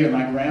actually, every year,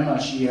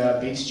 she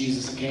bakes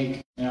Jesus a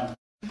cake. Yeah.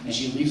 And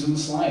she leaves him a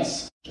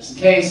slice, just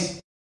in case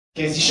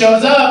he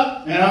shows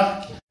up, you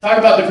know? Talk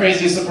about the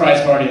craziest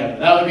surprise party ever.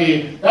 That would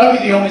be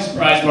the only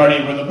surprise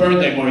party where the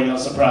birthday boy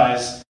yells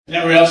surprise, and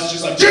everybody else is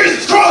just like,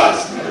 Jesus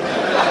Christ!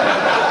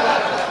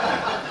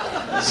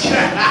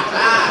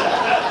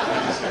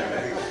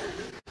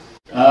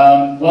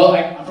 Well,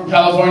 I'm from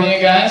California,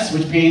 guys,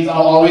 which means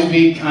I'll always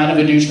be kind of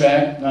a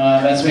douchebag.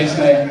 That's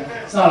basically,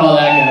 it's not all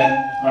that good.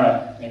 All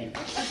right, thank you.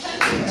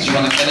 Do you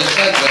want to finish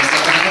it? What's the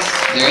promise?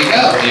 There you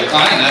go. You're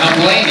fine. I don't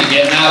blame you.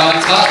 Getting out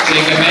on top.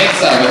 Jacob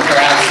Mesa with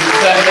perhaps his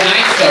 7th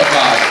night so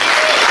far.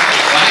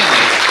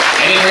 Finally.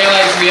 I didn't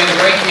realize we had to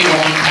bring people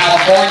from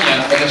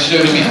California for the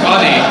show to be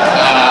funny.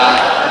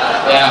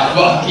 Yeah,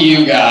 fuck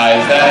you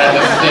guys. That had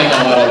to sting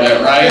a little bit,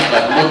 right?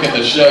 But look at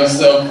the show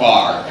so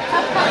far.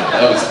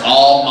 Those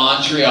all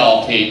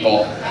Montreal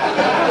people.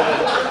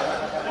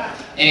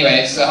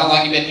 Anyway, so how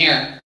long you been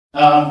here?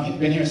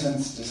 Been here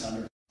since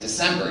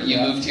December. You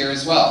moved here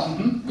as well.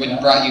 Mm-hmm.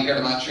 What brought you here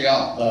to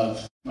Montreal?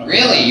 Love.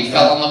 Really? You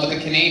fell in love with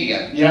a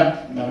Canadian?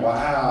 Yeah.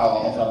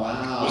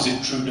 Wow. Was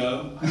it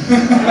Trudeau?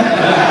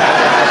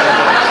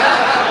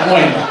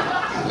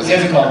 He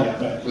hasn't called yet,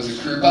 but... Was it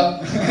Krupa?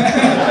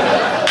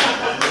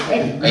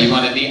 Maybe. Or you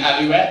wanted the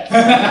Alouette?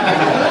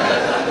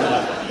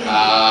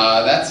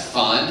 That's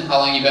fun. How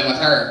long you been with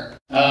her?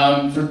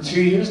 For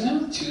 2 years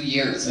now. 2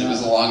 years. And it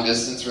was a long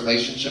distance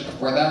relationship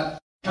before that?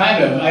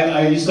 Kind of.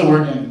 I used to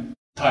work in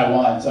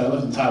Taiwan, so I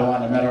lived in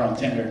Taiwan. I met her on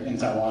Tinder in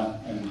Taiwan.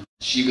 And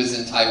she was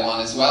in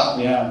Taiwan as well?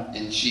 Yeah.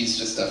 And she's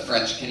just a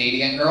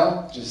French-Canadian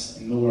girl? Just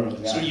in the world,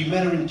 yeah. So you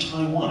met her in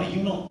Taiwan. Are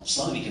you not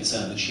slightly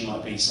concerned that she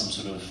might be some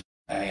sort of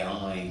AI?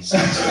 I'm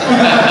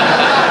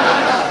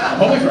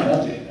hoping for an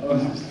update.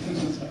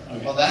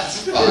 Okay. Well,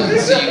 that's fun.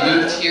 So you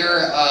moved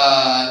here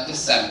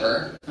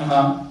December.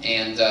 Uh-huh.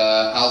 And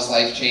how's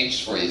life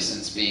changed for you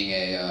since being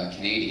a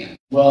Canadian?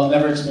 Well,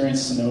 never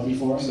experienced snow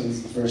before, so this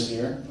is the first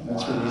year.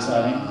 That's pretty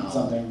exciting. It's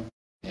something.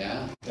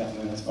 Yeah.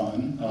 Definitely that's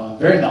fun.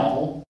 Very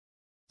novel.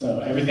 So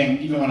everything,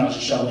 even when I was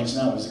just shoveling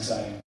snow, was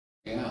exciting.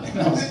 Yeah.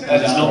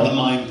 That's not the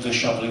mind for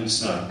shoveling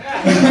snow.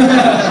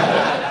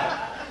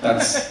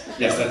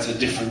 That's a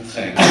different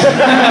thing.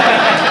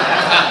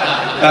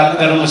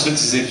 That almost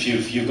looks as if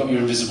you've got your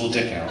invisible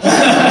dick out.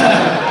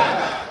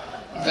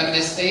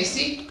 Feminist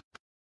Stacy?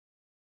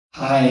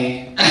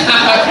 Hi.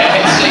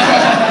 Okay,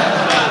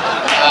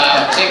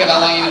 Jacob, how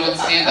long have you been doing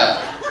stand-up?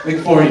 Like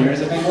 4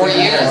 years, I think. 4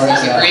 years.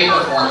 It's a great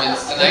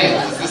performance tonight.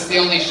 Is this the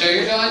only show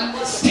you're doing?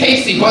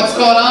 Stacy, what's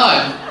going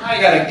on? I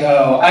gotta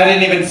go. I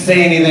didn't even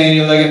say anything, and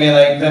you look at me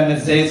like,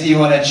 Feminist Stacy, you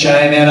want to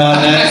chime in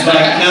on this?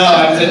 Like, no,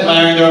 I was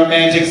admiring the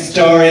romantic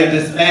story of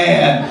this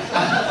man.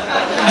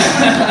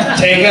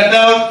 Take a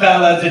note,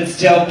 fellas, it's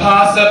still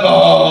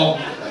possible.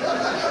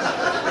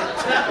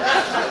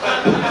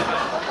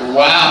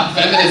 Wow,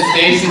 Feminist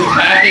Stacy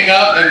packing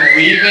up and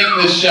leaving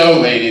the show,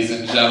 ladies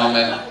and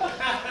gentlemen.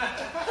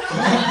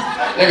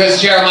 There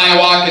goes Jeremiah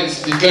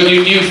Watkins to go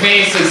do New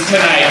Faces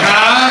tonight,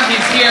 huh?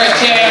 He's here at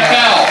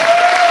JFL.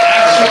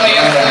 Actually,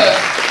 has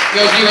to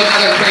go do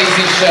another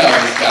crazy show,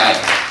 this guy.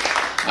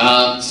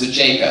 So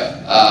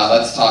Jacob,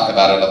 let's talk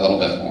about it a little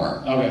bit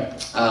more. Okay.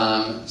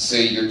 So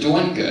you're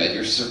doing good,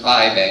 you're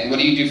surviving. What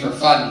do you do for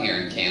fun here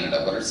in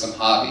Canada? What are some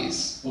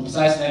hobbies? Well,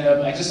 besides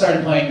stand-up, I just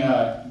started playing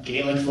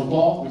Gaelic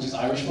football, which is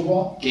Irish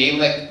football.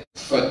 Gaelic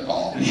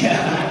football?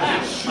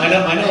 Yeah. I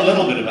know a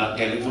little bit about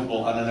Gaelic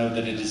football, and I know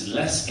that it is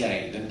less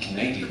gay than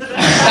Canadian football.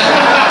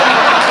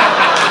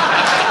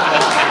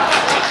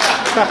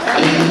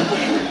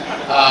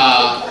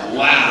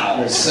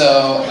 Wow.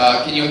 So,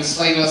 can you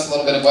explain to us a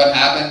little bit of what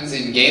happens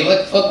in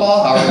Gaelic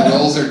football? How the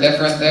rules are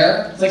different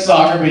there? It's like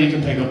soccer, but you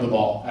can pick up the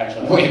ball,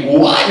 actually. Wait,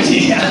 what?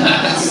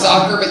 Yeah.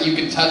 Soccer, but you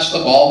can touch the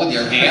ball with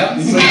your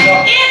hands?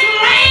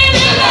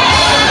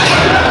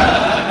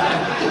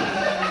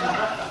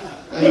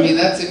 I mean,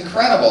 that's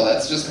incredible.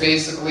 That's just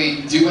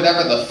basically do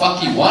whatever the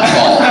fuck you want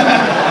ball.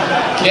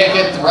 Kick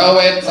it, throw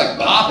it, it's like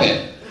bop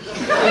it.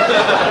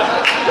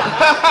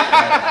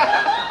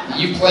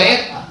 You play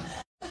it?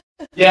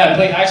 Yeah,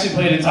 I actually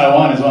played in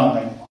Taiwan as well.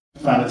 I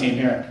found a team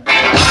here.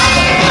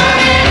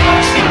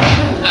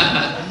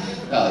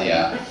 Hell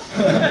yeah.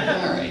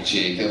 Alright,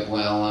 Jacob.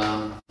 Well,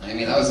 I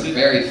mean, that was a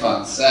very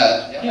fun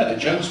set. Yeah, the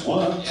jokes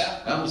worked. Yeah.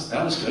 That was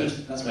good.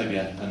 That's maybe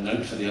a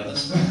note for the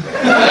others.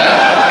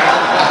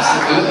 Yeah,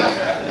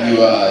 absolutely.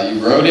 You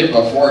wrote it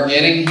before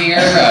getting here.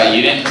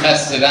 You didn't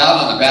test it out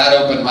on a bad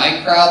open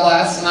mic crowd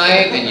last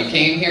night. Then you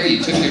came here.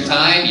 You took your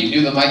time. You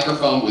knew the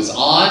microphone was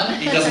on.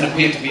 He doesn't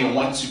appear to be a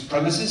white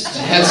supremacist.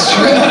 That's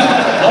true.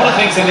 A lot of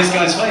things in this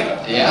guy's favour.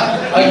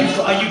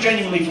 Yeah. Are you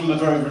genuinely from a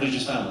very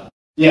religious family?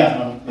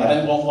 Yeah. And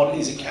then what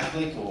is it,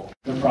 Catholic or?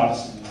 The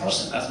Protestant.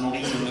 Protestant. That's not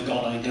even the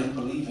God I don't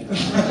believe in.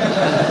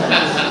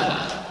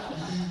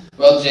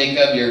 Well,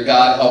 Jacob, your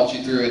God helped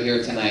you through it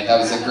here tonight. That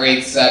was a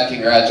great set.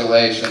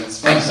 Congratulations.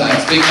 Thanks,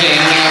 Big J.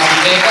 Anything else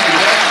from Jacob?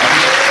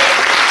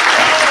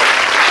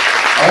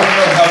 I want to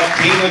know how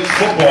Gaelic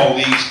football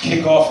leagues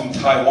kick off in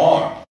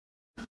Taiwan.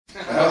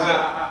 How's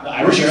that? The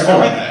Irish Where'd you Air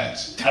find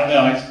Force. that? I don't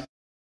know.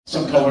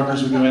 Some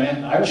coworkers were going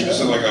in. Irish Air Just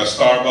at Force. like a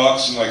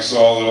Starbucks and like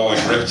saw a little like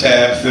rip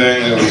tab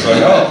thing. And it was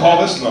like, oh, call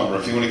this number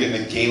if you want to get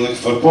into Gaelic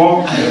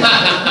football.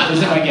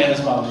 Is it my Guinness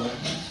bottle?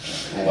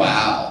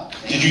 Wow.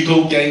 Did you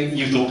thought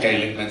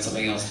Gaelic meant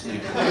something else to you?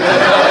 It's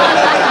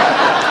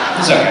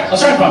okay. I was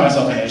trying to find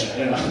myself in Asia,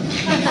 you know.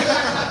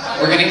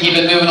 We're going to keep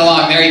it moving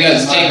along. There he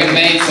goes, Jacob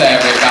Mesa,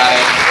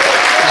 everybody.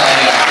 Hell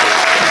yeah.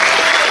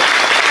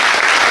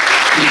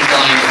 Keep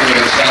flying through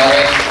it, shall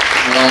we?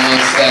 We're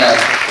almost there.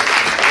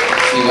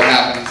 Let's see what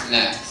happens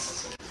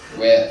next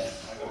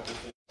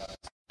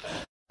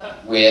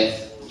with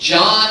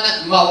John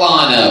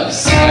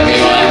Milanos.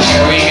 Everyone,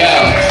 here we go.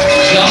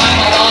 John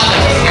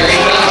Milanos, here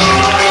he comes.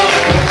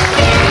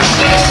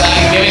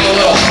 Giving a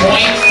little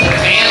point to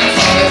fans.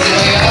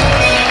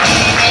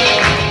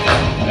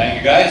 Thank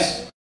you, guys.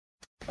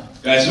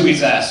 Guys, who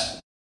eats ass?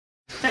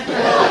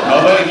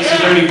 Nobody? This is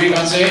Dirty Greek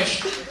on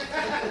stage?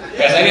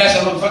 Guys, I eat ass.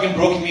 I'm a fucking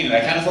broken meat. I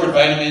can't afford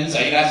vitamins. I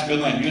eat ass to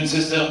build my immune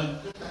system.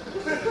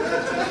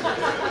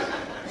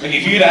 Like,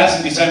 if you eat ass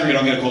in December, you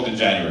don't get a cold in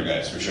January,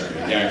 guys, for sure.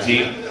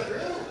 Guaranteed.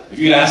 If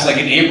you eat ass, like,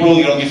 in April,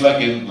 you don't get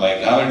fucking, like,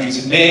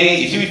 allergies in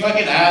May. If you eat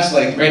fucking ass,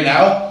 like, right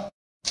now,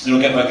 you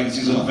don't get fucking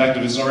seasonal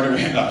affective disorder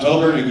in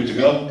October, you're good to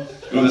go.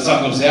 When the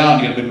sun goes down,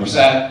 you get a bit more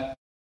sad.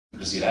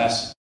 Just eat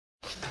ass.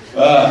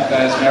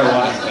 Guys,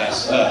 marijuana is the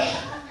best.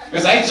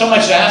 Because I eat so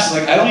much ass,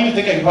 like, I don't even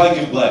think I can probably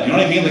give blood. You know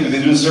what I mean? Like, if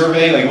they do a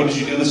survey, like, what did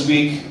you do this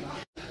week?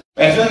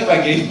 I feel like if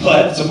I gave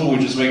blood, someone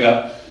would just wake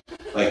up,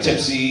 like,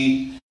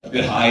 tipsy, a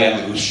bit high, and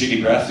like, with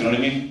shitty breath, you know what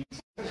I mean?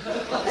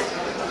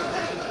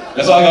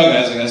 That's all I got,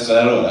 guys, I guess. I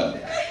don't know that.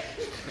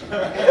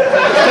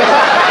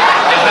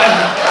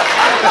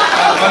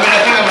 I mean, I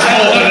think that was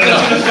more than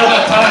enough to fill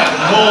that time.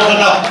 More than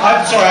enough.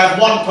 I'm sorry, I have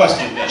one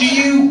question. Do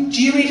you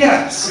eat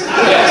ass?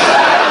 Yes.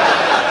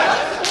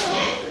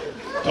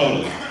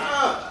 Totally.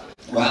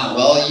 Wow,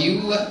 well,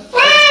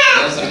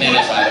 there's a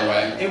minute, by the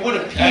way. It would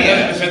appear. I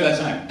didn't fit that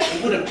time.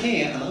 It would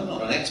appear, and I'm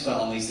not an expert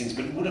on these things,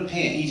 but it would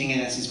appear eating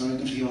ass is very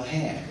good for your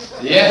hair.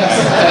 Yes,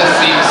 it does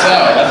seem so.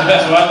 That's the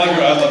best one. I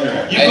love your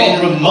hair. You've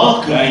got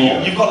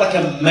remarkable. You've got like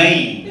a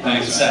mane, I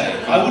would Thanks.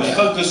 say. I would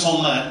focus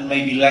on that and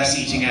maybe less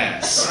eating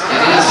ass.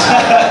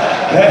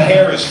 That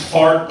hair is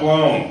fart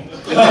blown.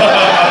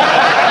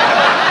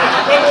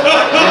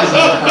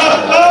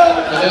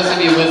 For those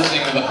of you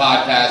listening to the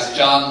podcast,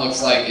 John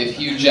looks like if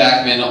Hugh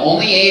Jackman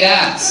only ate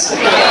ass.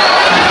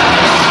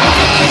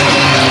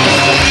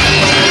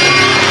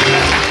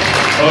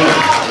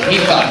 He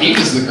thought he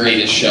was the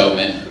greatest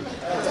showman.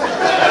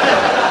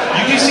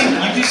 You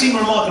do seem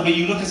remarkable.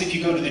 You look as if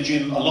you go to the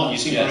gym a lot. You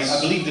seem very, I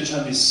believe the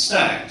term is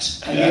stacked.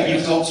 And yet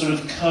you've got sort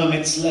of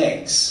Kermit's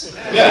legs.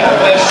 Yeah,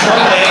 there's short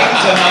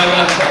legs and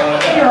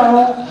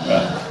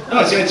No,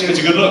 it's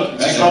a good look.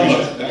 It's a strong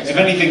look. If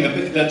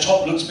anything, the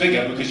top looks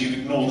bigger because you've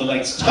ignored the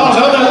legs. No.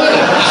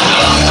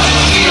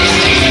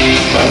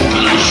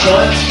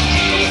 Short.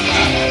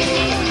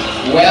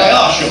 Well, they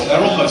are short.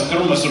 They're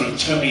almost sort of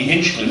Tony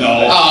Hinchcliffe.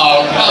 No.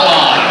 Oh, come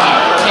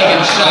on.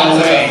 Taking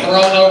shots at the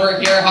throne over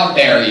here? How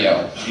dare you?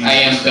 I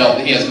am built.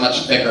 He has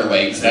much thicker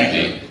legs than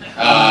me.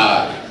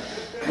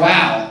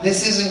 Wow,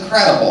 this is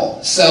incredible.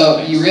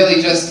 So you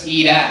really just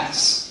eat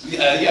ass?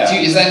 Yeah.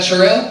 Is that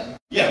true?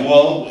 Yeah,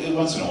 well,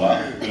 once in a while,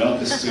 you know,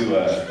 just to,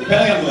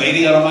 depending on the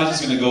lady, I don't mind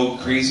just gonna go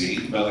crazy.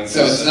 But like,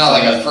 So it's not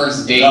like a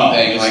first date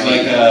thing? It's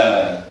like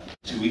a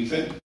 2-week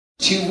thing.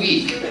 2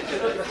 week?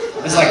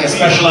 It's like a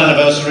special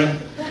anniversary?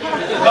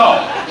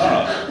 No.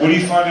 What do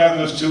you find out in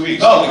those 2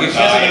 weeks? No, like if she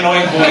has an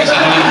annoying voice, I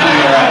don't need to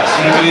eat her ass.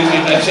 You know,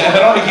 if I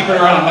don't want to keep her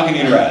around, I'm not gonna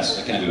eat her ass.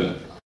 I can't do it.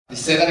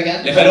 Say that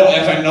again? If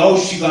I know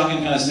she's not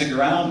gonna kind of stick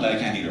around, I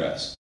can't eat her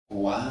ass.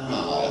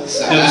 Wow.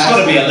 So there's got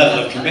to be a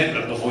level of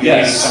commitment before you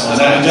eat someone's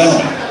I'm a ass.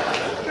 gentleman.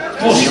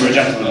 Of course you're a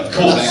gentleman, of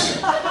course.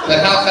 But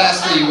how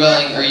fast are you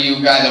willing? Are you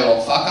a guy that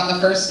will fuck on the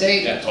first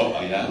date? Yeah,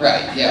 totally, yeah.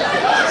 Right, yeah.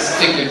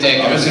 Stick your dick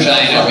in a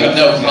vagina with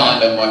no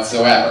condom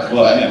whatsoever.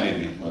 Well, yeah,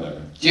 maybe, whatever.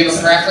 Do you have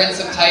a preference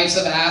of types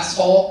of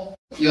asshole?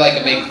 You like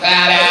a big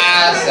fat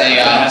ass,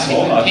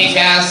 a pink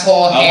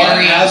asshole, I want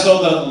hairy? an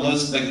asshole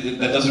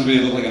that doesn't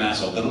really look like an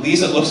asshole. The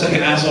least it looks like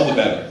an asshole, the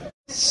better.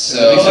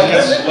 So, so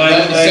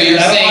you're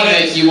saying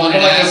that you want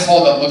an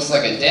asshole that looks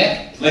like a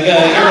dick? Like a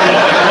ear,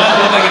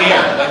 like an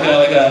ear,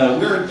 like a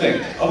weird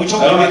thing. Are we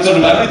talking about? I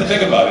don't need to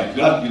think about it.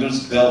 You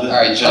just delve in. All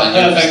right, John.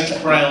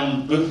 Perfect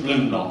brown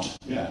balloon knot.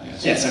 Yeah.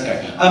 Yes.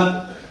 Okay.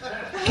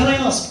 Can I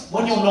ask,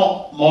 when you're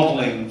not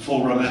modelling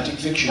for romantic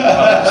fiction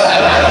covers, I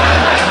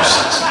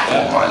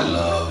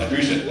love. I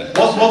appreciate that.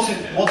 What's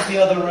the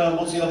other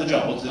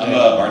job? What's the I'm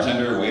a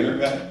bartender, waiter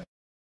guy.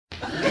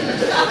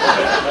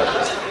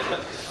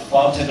 A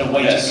bartender,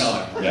 waiter Yes.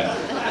 guy. Yeah.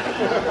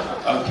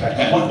 Okay.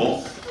 And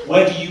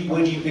where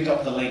do you pick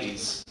up the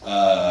ladies?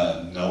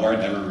 Nowhere,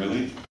 never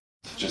really.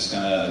 Just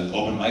kind of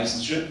open mics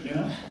and shit, you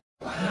know?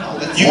 Wow.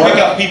 You pick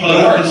up people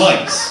at open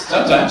mics?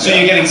 Sometimes. So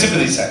you're getting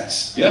sympathy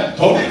sex? Yeah,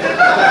 totally.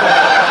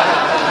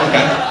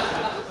 Okay.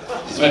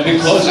 It's my big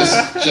closes.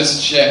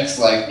 Just chicks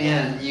like,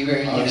 man, you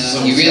really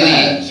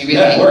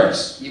Yeah, it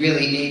works. You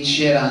really eat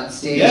shit on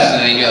stage. Yeah.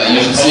 And you're like,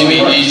 you should see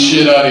me eat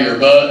shit out of your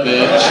butt,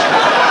 bitch.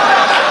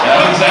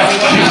 That's exactly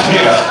what you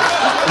do.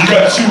 You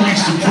got 2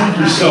 weeks to prove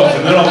yourself,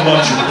 and then I'll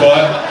munch your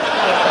butt.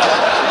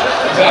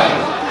 Exactly.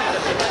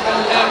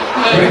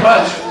 Pretty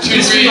much. 2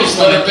 weeks,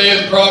 let her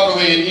bathe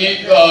properly and eat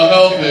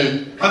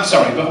healthy. I'm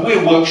sorry, but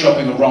we're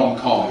workshopping a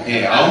rom-com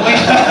here, aren't we?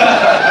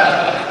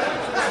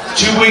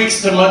 2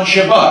 weeks to munch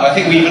your butt. I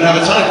think we even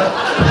have a title.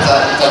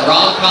 It's a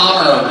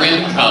rom-com or a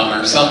rim-com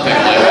or something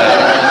like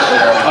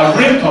that. A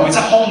rim-com, it's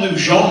a whole new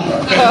genre.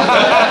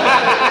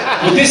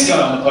 With this guy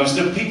on the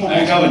poster, people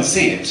will go and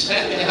see it. It's I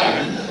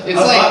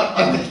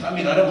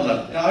don't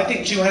want to. I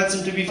think too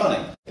handsome to be funny.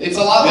 It's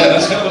a lot Yeah, like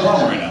that's kind of the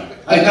problem right now.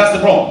 I think that's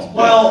the problem.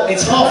 Well,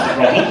 it's half the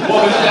problem.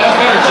 Well, there's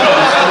better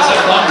jokes. I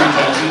said longer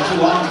jokes. It's too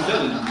long to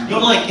fill in.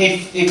 You're like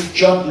if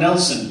Judd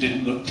Nelson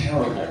didn't look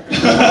terrible.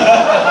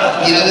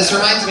 You know, this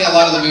reminds me a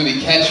lot of the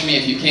movie Catch Me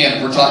If You Can.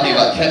 If we're talking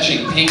about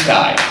catching pink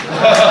eye.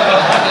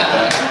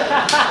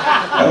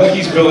 I like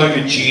he's building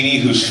a genie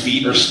whose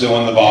feet are still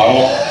in the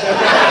bottle.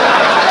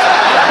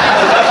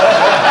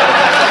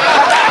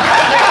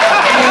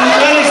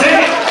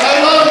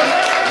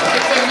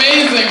 It's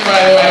amazing,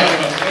 by the way.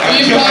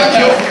 These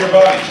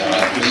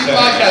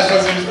podcast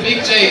listeners,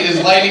 Big J is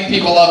lighting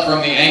people up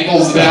from the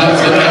ankles down to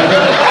the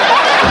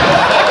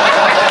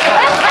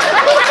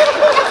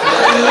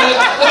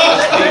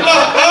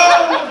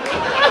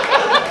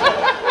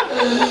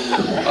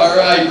All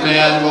right,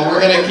 man. Well,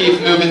 we're going to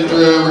keep moving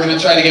through. We're going to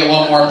try to get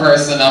one more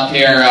person up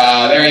here.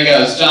 There he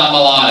goes, John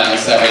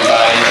Milanos,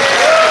 everybody.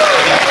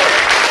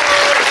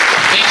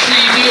 Make sure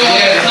you do all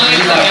your time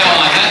from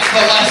now on. That's the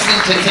lesson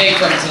to take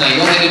from tonight.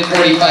 You only did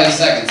 45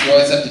 seconds. You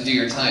always have to do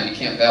your time. You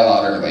can't bail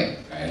out early.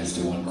 All right, let's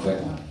do one quick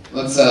one.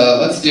 Let's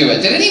do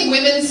it. Did any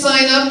women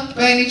sign up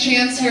by any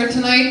chance here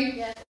tonight?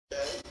 Yes.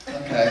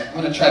 Okay, I'm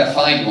gonna try to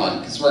find one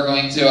because we're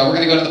gonna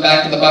go to the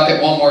back of the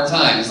bucket one more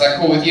time. Is that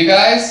cool with you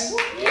guys?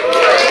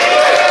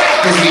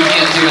 Because we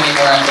can't do any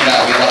more after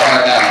that. We got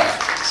hard out.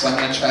 So I'm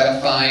gonna try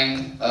to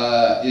find.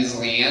 Is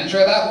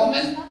Leandra that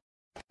woman?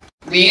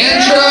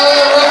 Leandra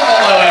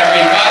Ruffalo,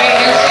 everybody.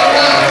 Here she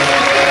comes.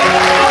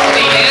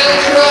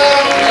 Leandra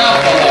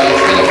Ruffalo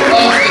is gonna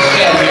close the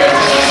show here.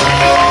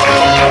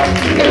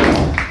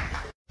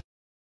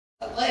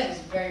 The light is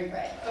very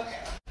bright.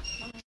 Okay.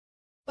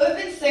 Well, I've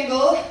been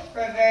single for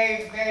a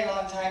very, very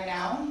long time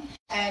now.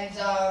 And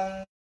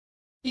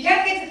you kind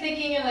of get to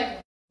thinking, you're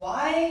like,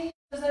 why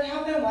does that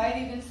happen? Why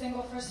have you been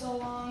single for so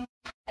long?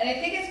 And I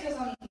think it's because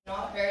I'm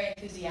not very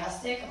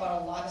enthusiastic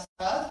about a lot of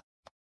stuff.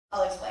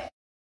 I'll explain.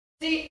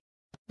 See,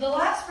 the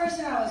last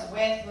person I was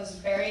with was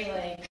very,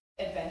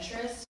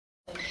 adventurous.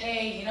 Like,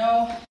 hey,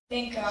 I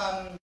think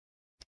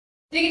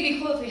it'd be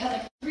cool if we had,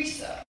 a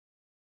threesome.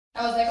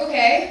 I was like,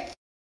 okay.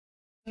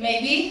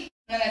 Maybe.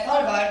 And then I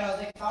thought about it and I was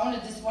like, if I want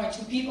to disappoint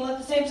 2 people at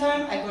the same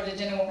time, I go to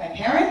dinner with my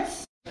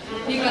parents.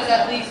 Because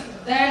at least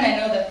then I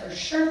know that for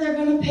sure they're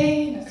going to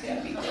pay and it's going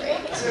to be great.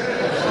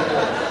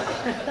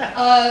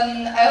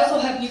 I also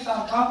have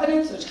newfound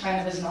confidence, which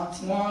kind of is an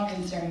oxymoron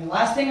considering the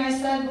last thing I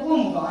said, but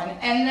we'll move on.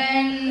 And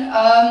then,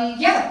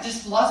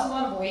 just lost a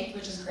lot of weight,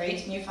 which is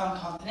great, newfound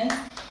confidence.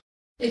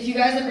 If you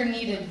guys ever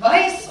need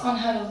advice on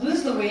how to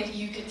lose the weight,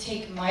 you could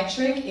take my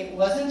trick. It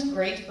wasn't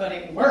great, but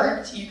it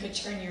worked. You could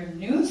turn your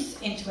noose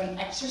into an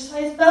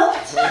exercise belt,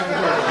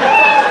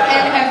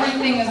 and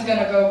everything is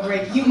gonna go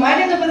great. You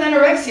might end up with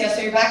anorexia, so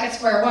you're back at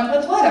square one,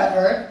 but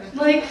whatever.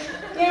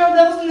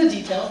 That was in the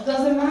details.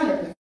 Doesn't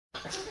matter.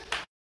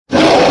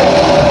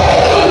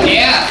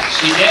 Yeah,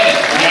 she did.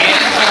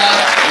 Leandra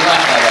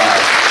Ruffalo.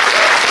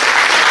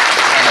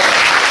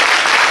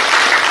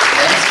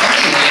 That's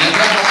funny,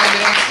 Leandra. How long have you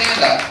been on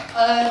stand-up?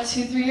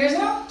 2-3 years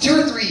now? 2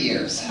 or 3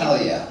 years.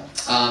 Hell yeah.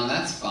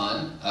 That's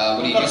fun.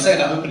 What do you I've got to say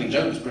that opening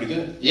joke was pretty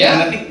good. Yeah.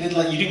 And I think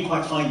you didn't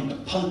quite find the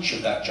punch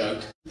of that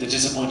joke that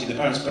disappointed the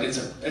parents, but it's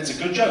a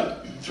good joke.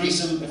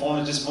 Threesome, if I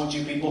want to disappoint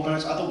 2 people,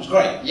 parents, I thought it was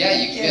great. Yeah,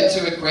 you can get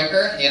to it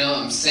quicker.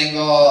 I'm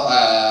single,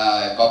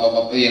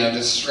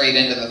 just straight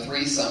into the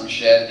threesome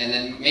shit, and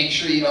then make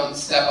sure you don't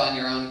step on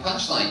your own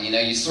punchline.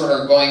 You sort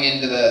of going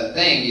into the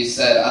thing, you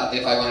said,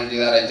 if I want to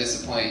do that, I would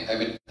disappoint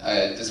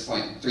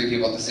 3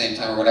 people at the same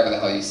time, or whatever the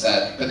hell you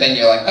said. But then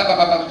you're like,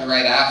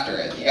 right after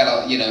it. You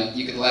gotta, you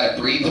could let it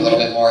breathe a little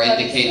bit more,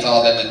 indicate to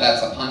all them that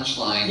that's a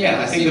punchline.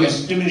 Yeah, I think there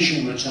was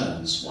diminishing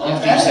returns.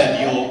 After you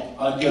said,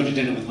 I'd go to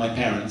dinner with my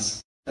parents,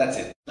 that's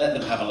it. Let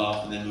them have a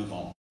laugh and then move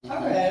on.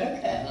 Alright,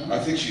 okay. I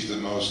think she's the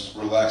most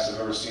relaxed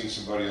I've ever seen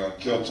somebody on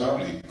Kill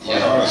Tony, quite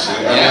Yeah. honestly.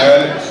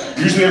 Yeah.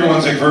 Usually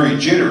everyone's like very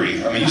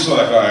jittery. I mean, you saw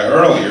that guy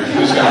earlier. He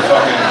was gonna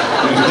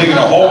he was digging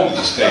a hole in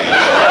the stage.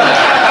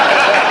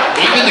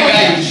 Even the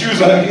guy. She was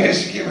like, yeah,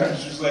 she came out.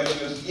 She was like,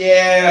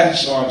 yeah,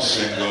 so I'm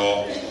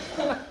single.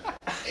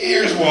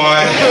 Here's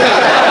why.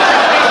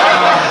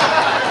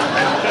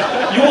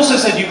 You also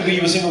said you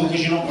were single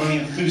because you're not very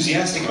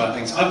enthusiastic about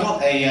things. I've got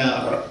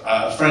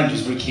a friend who's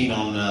very keen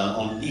on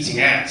eating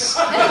ass.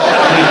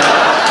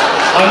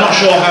 I'm not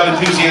sure how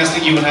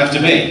enthusiastic you would have to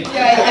be.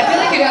 Yeah, I feel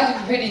like you'd have to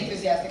be pretty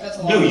enthusiastic. That's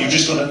a lot. No, you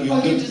just got to.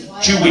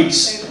 2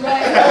 weeks.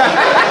 Right.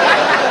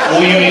 All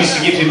you need is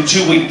to give him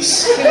 2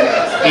 weeks. 2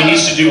 weeks. He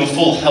needs to do a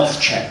full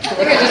health check. I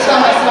think I just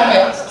found my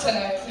soulmate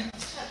tonight.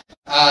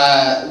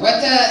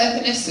 What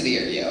ethnicity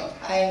are you?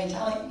 I am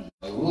Italian.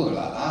 Ooh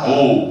la la.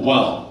 Oh,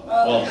 well,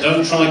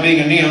 don't try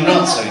being a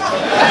neo-Nazi.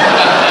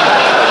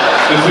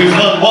 If we've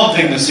learned one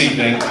thing this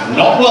evening,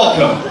 not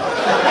welcome.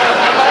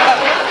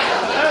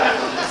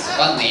 It's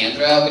fun,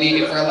 Leandra. What do you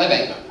do for a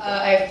living?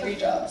 I have 3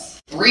 jobs.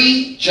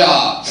 3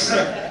 jobs.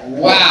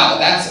 Wow,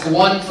 that's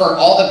one for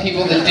all the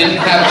people that didn't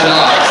have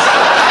jobs.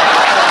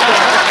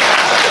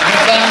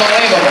 It's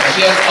unbelievable.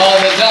 She has all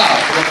the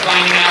jobs. We're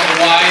finding out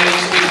why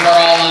those people are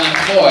all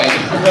unemployed.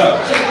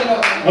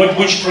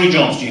 Which 3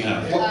 jobs do you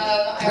have?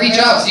 3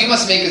 jobs. You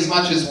must make as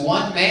much as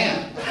one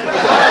man. It's a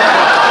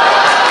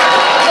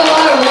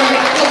lot of work.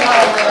 It's a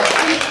lot of work.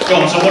 Go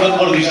on, so what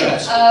are these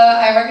jobs?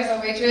 I work as a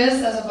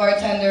waitress, as a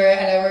bartender,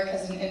 and I work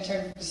as an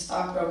intern for a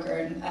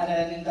stockbroker at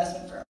an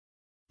investment firm.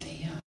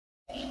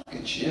 Look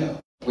at you.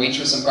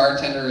 Waitress and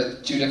bartender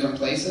at 2 different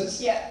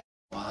places? Yeah.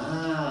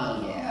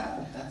 Wow.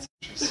 Yeah. That's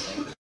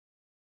interesting.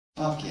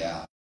 Fuck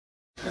yeah.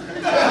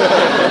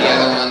 The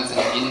other one's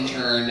an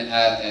intern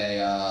at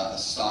a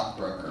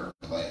stockbroker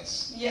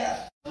place.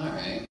 Yeah.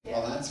 Alright.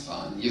 Well, that's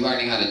fun. You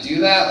learning how to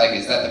do that? Like,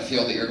 is that the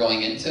field that you're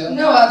going into?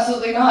 No,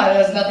 absolutely not. It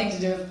has nothing to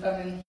do with, I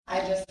mean, I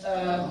just,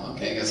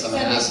 Okay, I guess I'm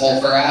an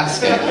asshole for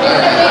asking. Maybe,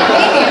 Alright.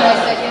 and I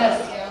said yes,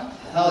 you know.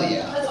 Hell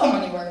yeah. That's all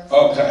money works.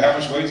 Oh, how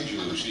much weight did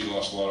you lose? You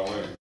lost a lot of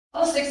weight.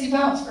 Oh, 60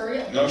 pounds, for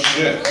real. No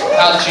shit.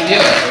 How did you do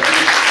it? I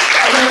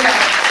work out.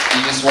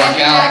 You just work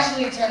I out?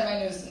 actually turned my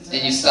nuisance into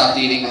And you stopped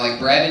eating like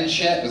bread and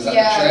shit? Was that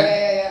Yeah, the trick?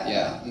 yeah.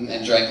 Yeah,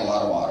 and drank a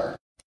lot of water.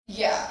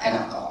 Yeah, and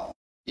alcohol.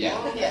 Yeah.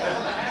 Yeah.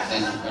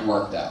 And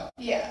worked out.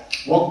 Yeah.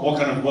 What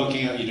kind of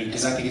working out are you doing?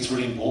 Because I think it's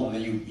really important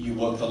that you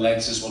work the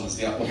legs as well as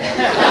the upper body.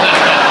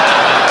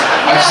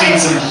 I've seen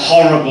some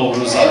horrible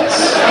results.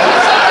 It's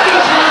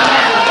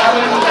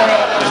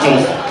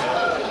awful.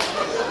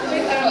 I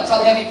don't know,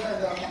 tall heavy for a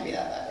girl can't be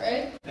that bad,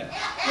 right?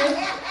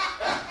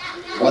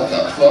 What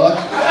the fuck?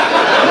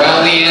 Well,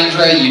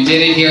 Leandra, you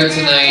did it here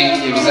tonight.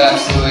 It was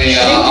absolutely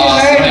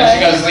awesome. And she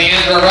goes,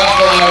 Leandra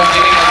Ruffalo,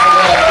 giving us a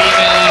little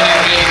female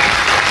energy.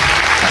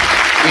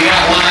 We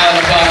got one out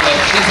of the bucket.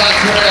 She's on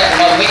Twitter at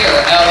Lalear,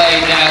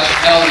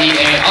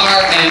 L-A-L-E-A-R,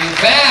 and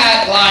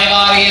that, live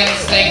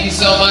audience,